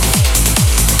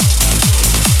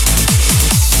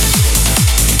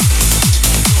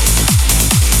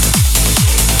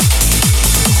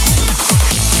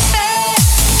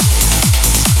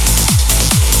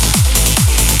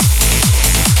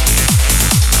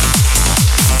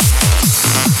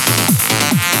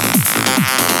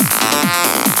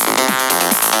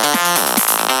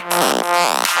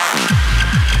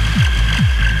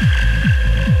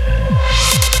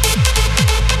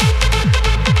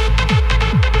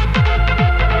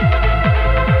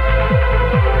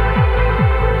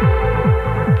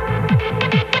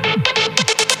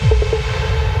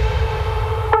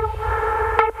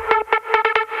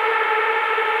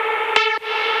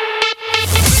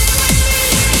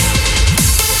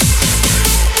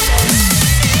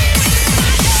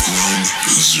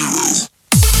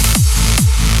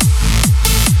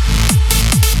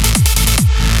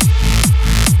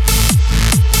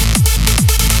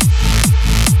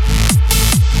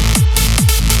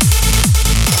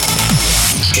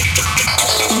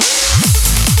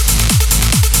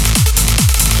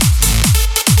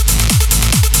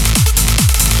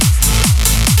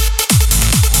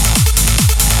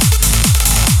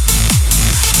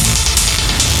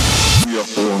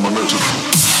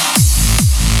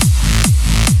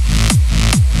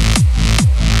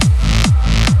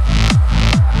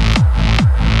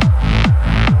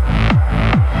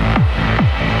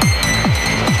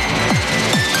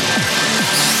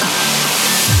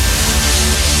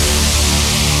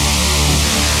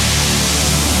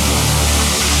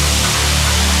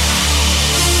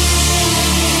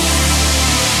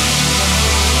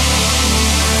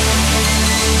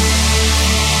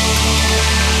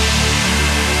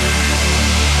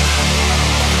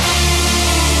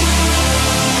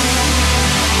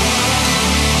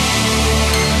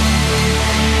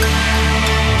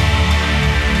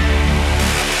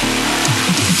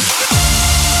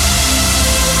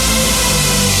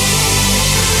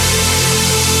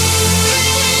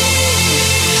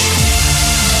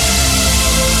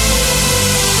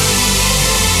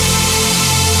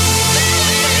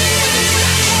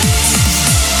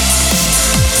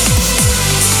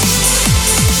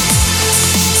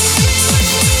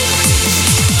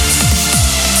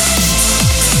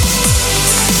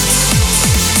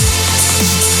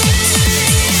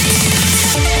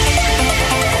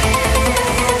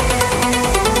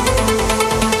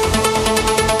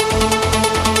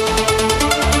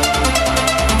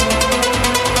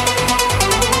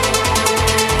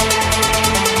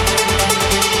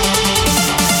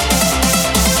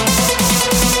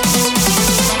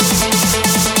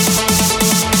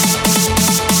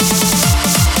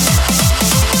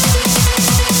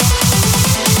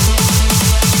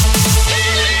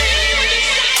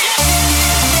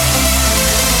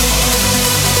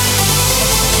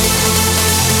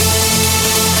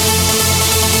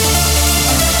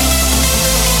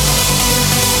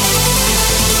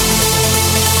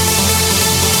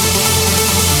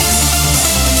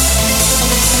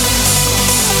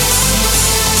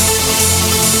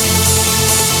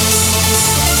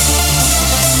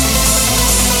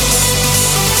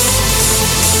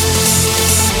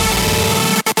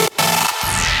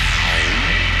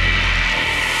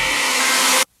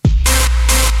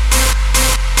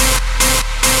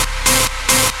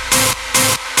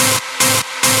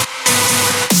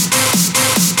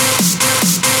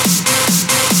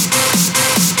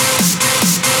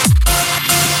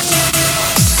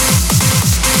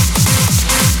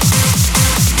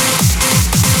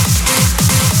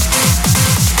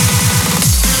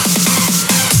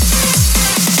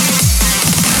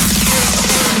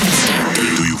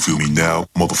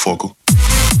 motherfucker.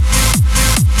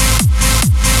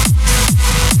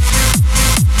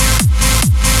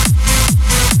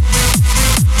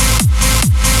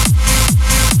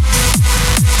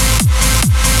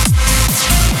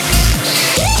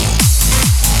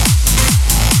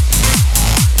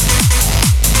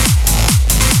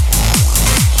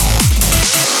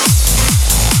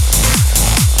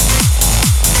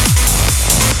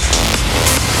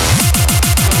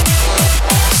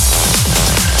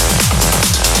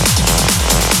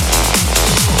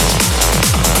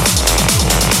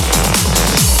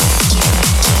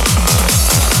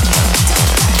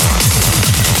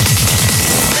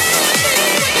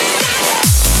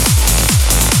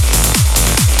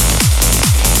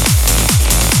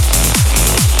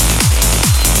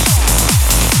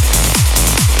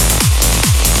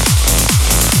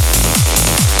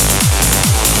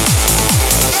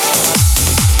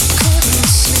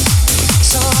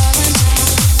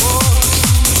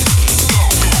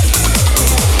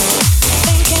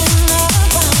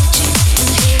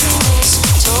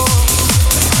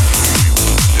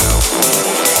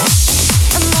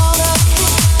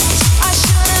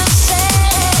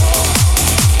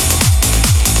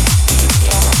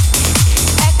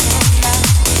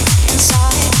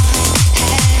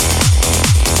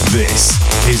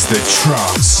 the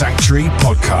Trance Sanctuary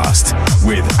Podcast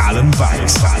with Alan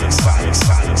Banks.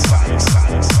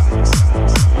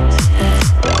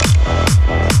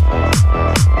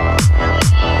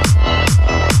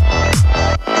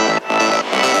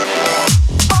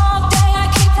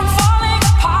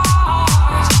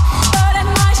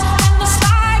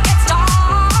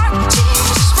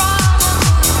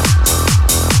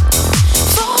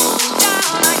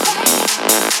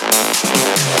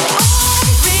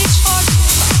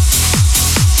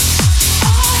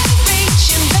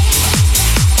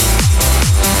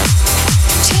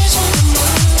 Tears on the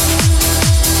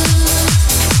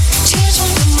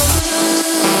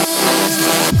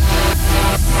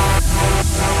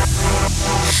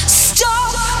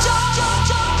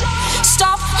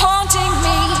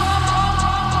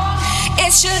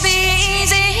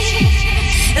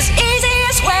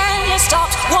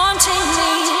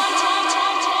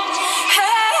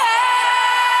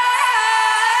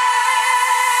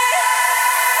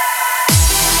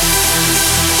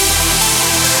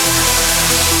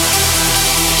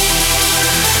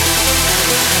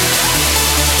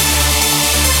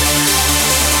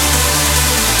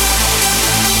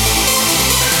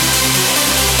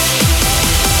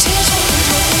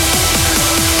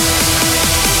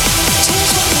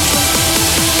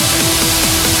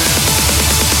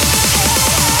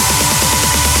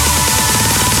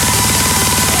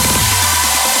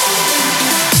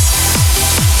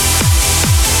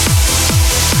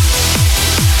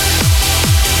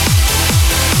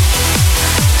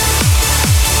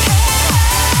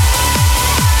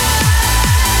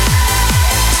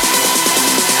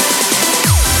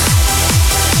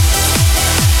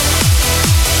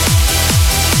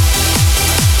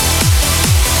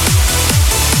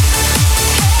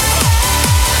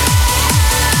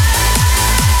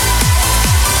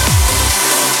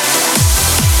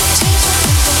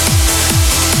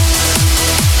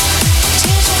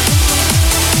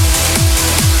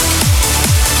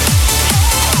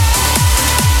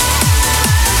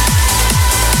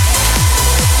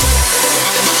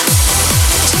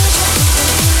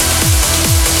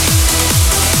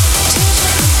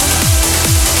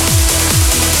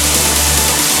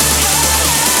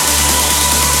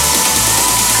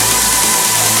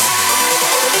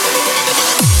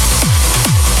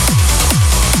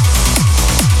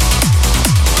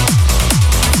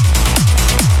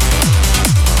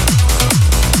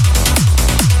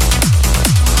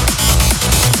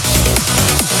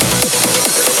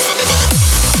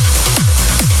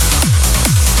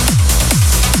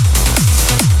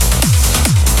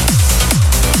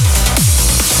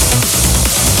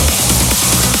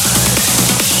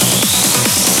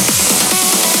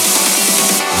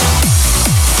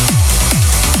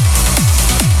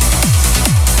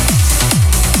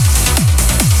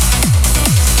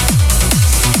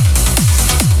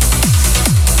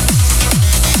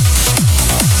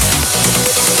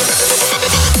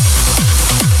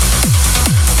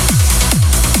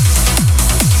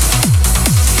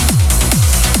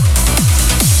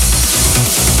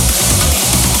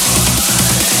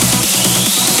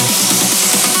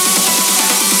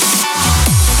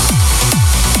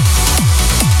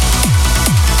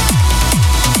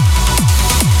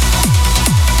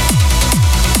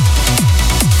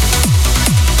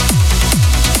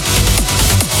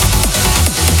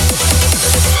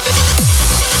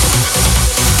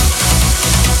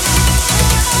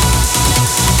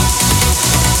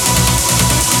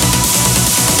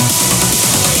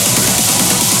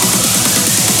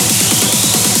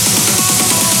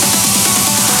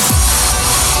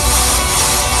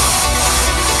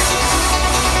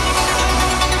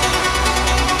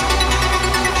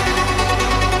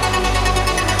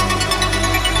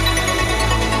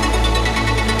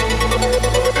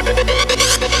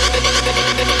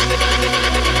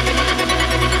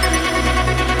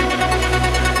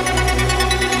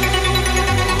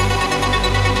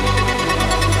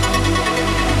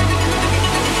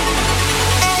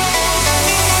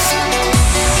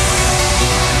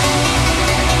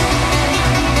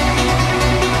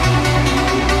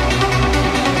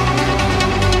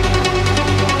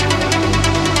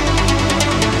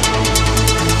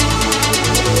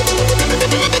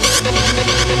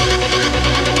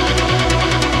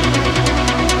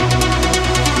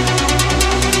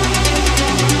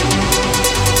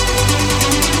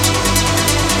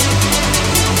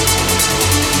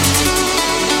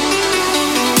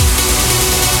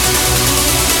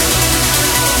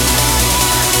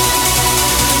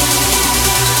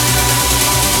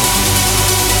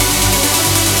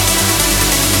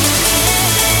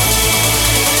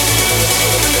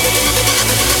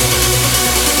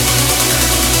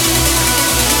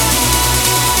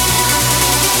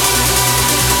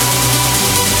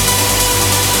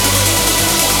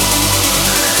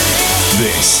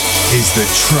This is the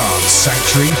Trance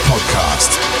Sanctuary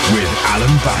Podcast with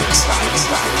Alan Banks.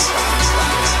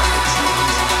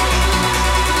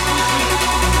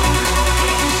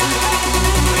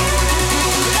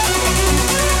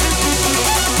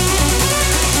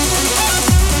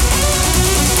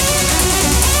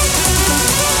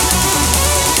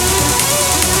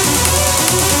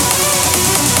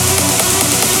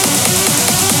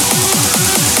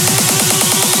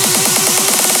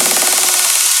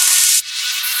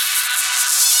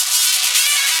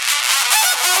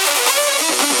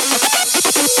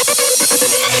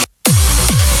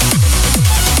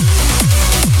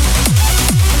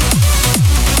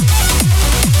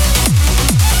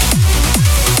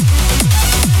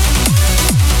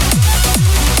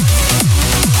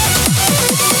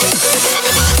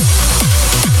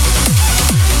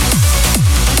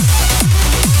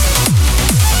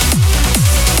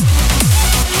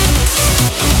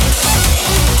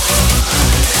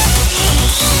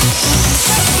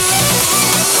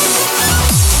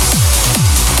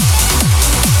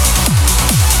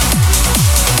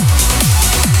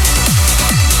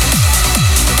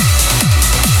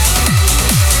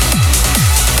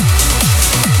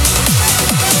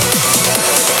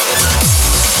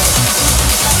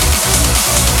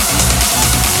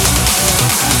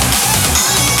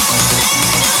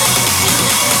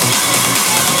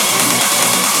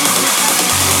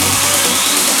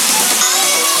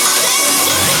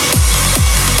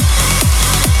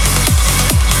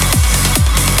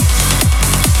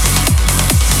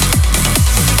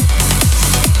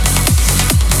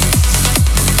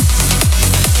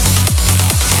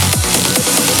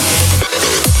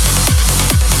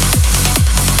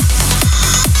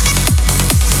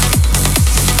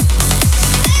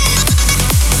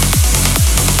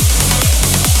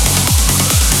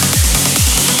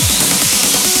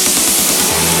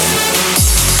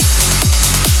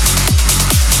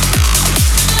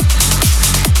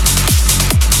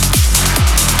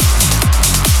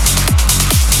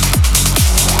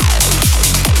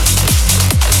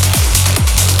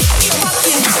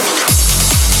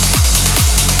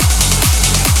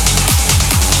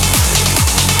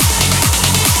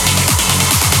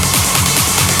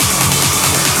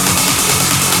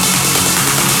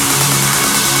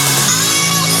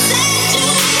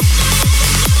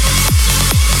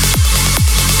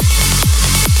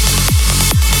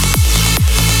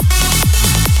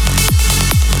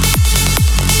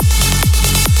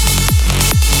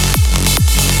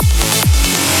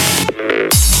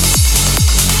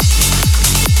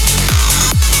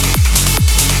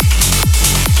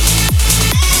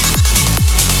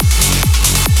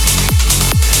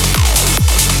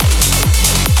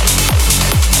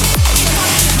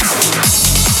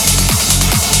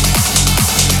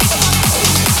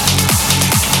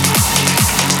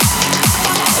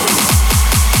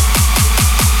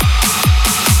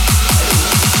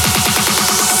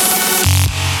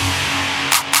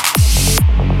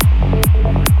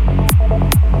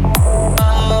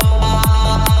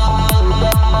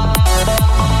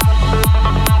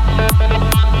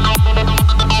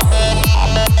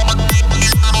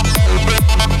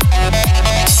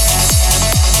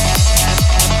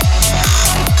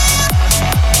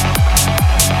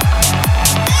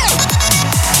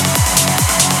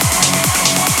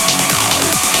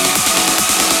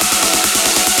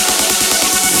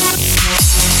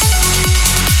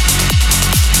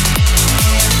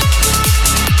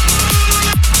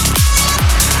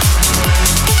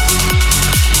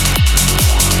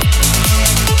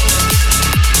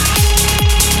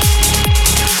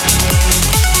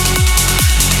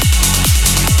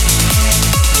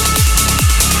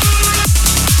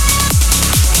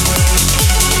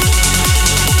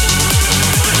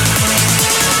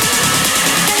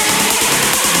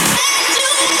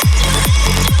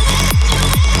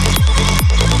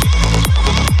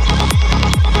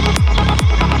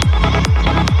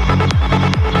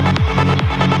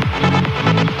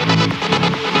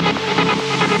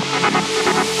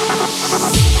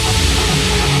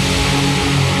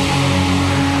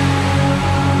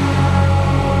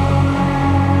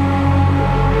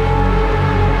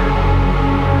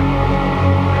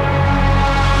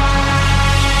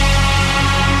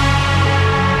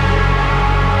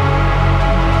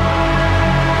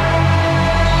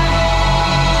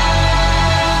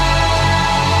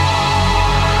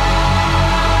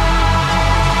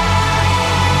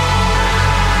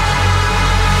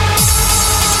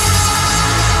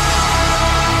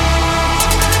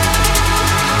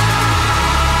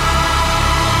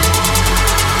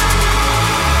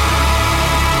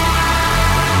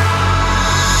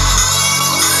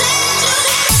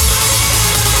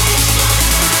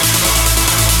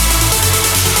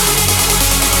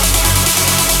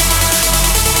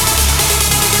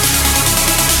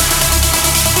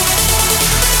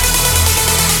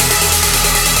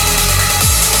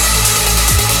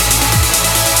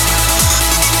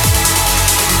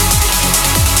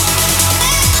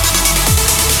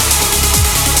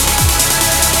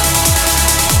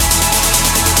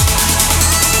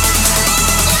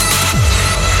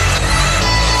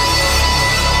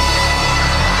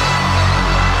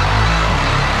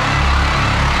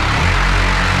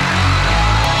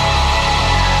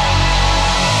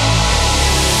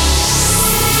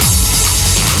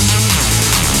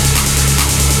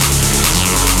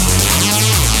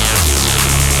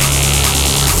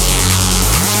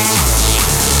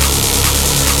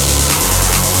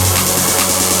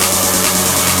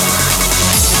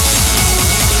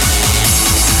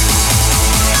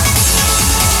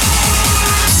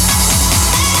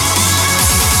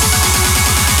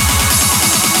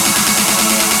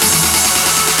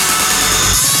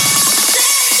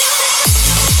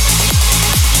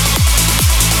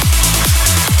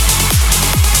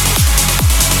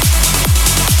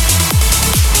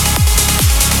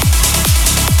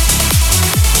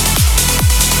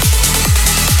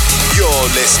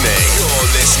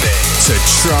 listening to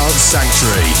Trance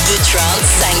Sanctuary. The Trance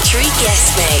Sanctuary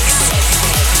Guest Mix.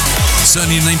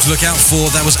 Certainly a name to look out for.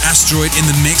 That was Asteroid in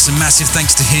the mix. A massive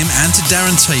thanks to him and to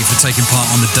Darren Tate for taking part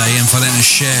on the day and for letting us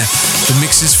share the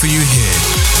mixes for you here.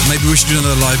 Maybe we should do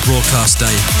another live broadcast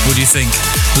day. What do you think?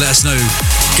 Let us know.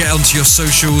 Get onto your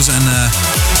socials and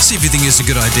see if you think it's a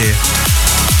good idea.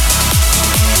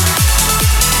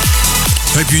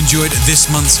 Hope you enjoyed this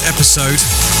month's episode.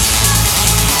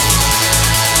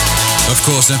 Of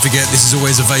course, don't forget, this is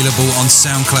always available on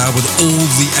SoundCloud with all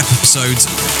the episodes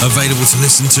available to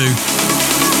listen to.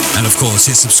 And of course,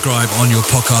 hit subscribe on your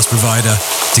podcast provider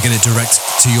to get it direct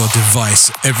to your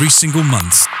device every single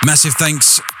month. Massive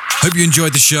thanks. Hope you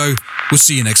enjoyed the show. We'll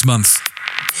see you next month.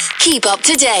 Keep up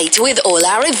to date with all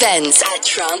our events at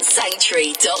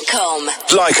trancesanctuary.com.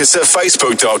 Like us at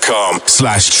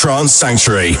facebook.com/Trance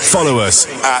Sanctuary. Follow us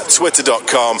at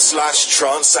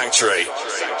twitter.com/Trance Sanctuary.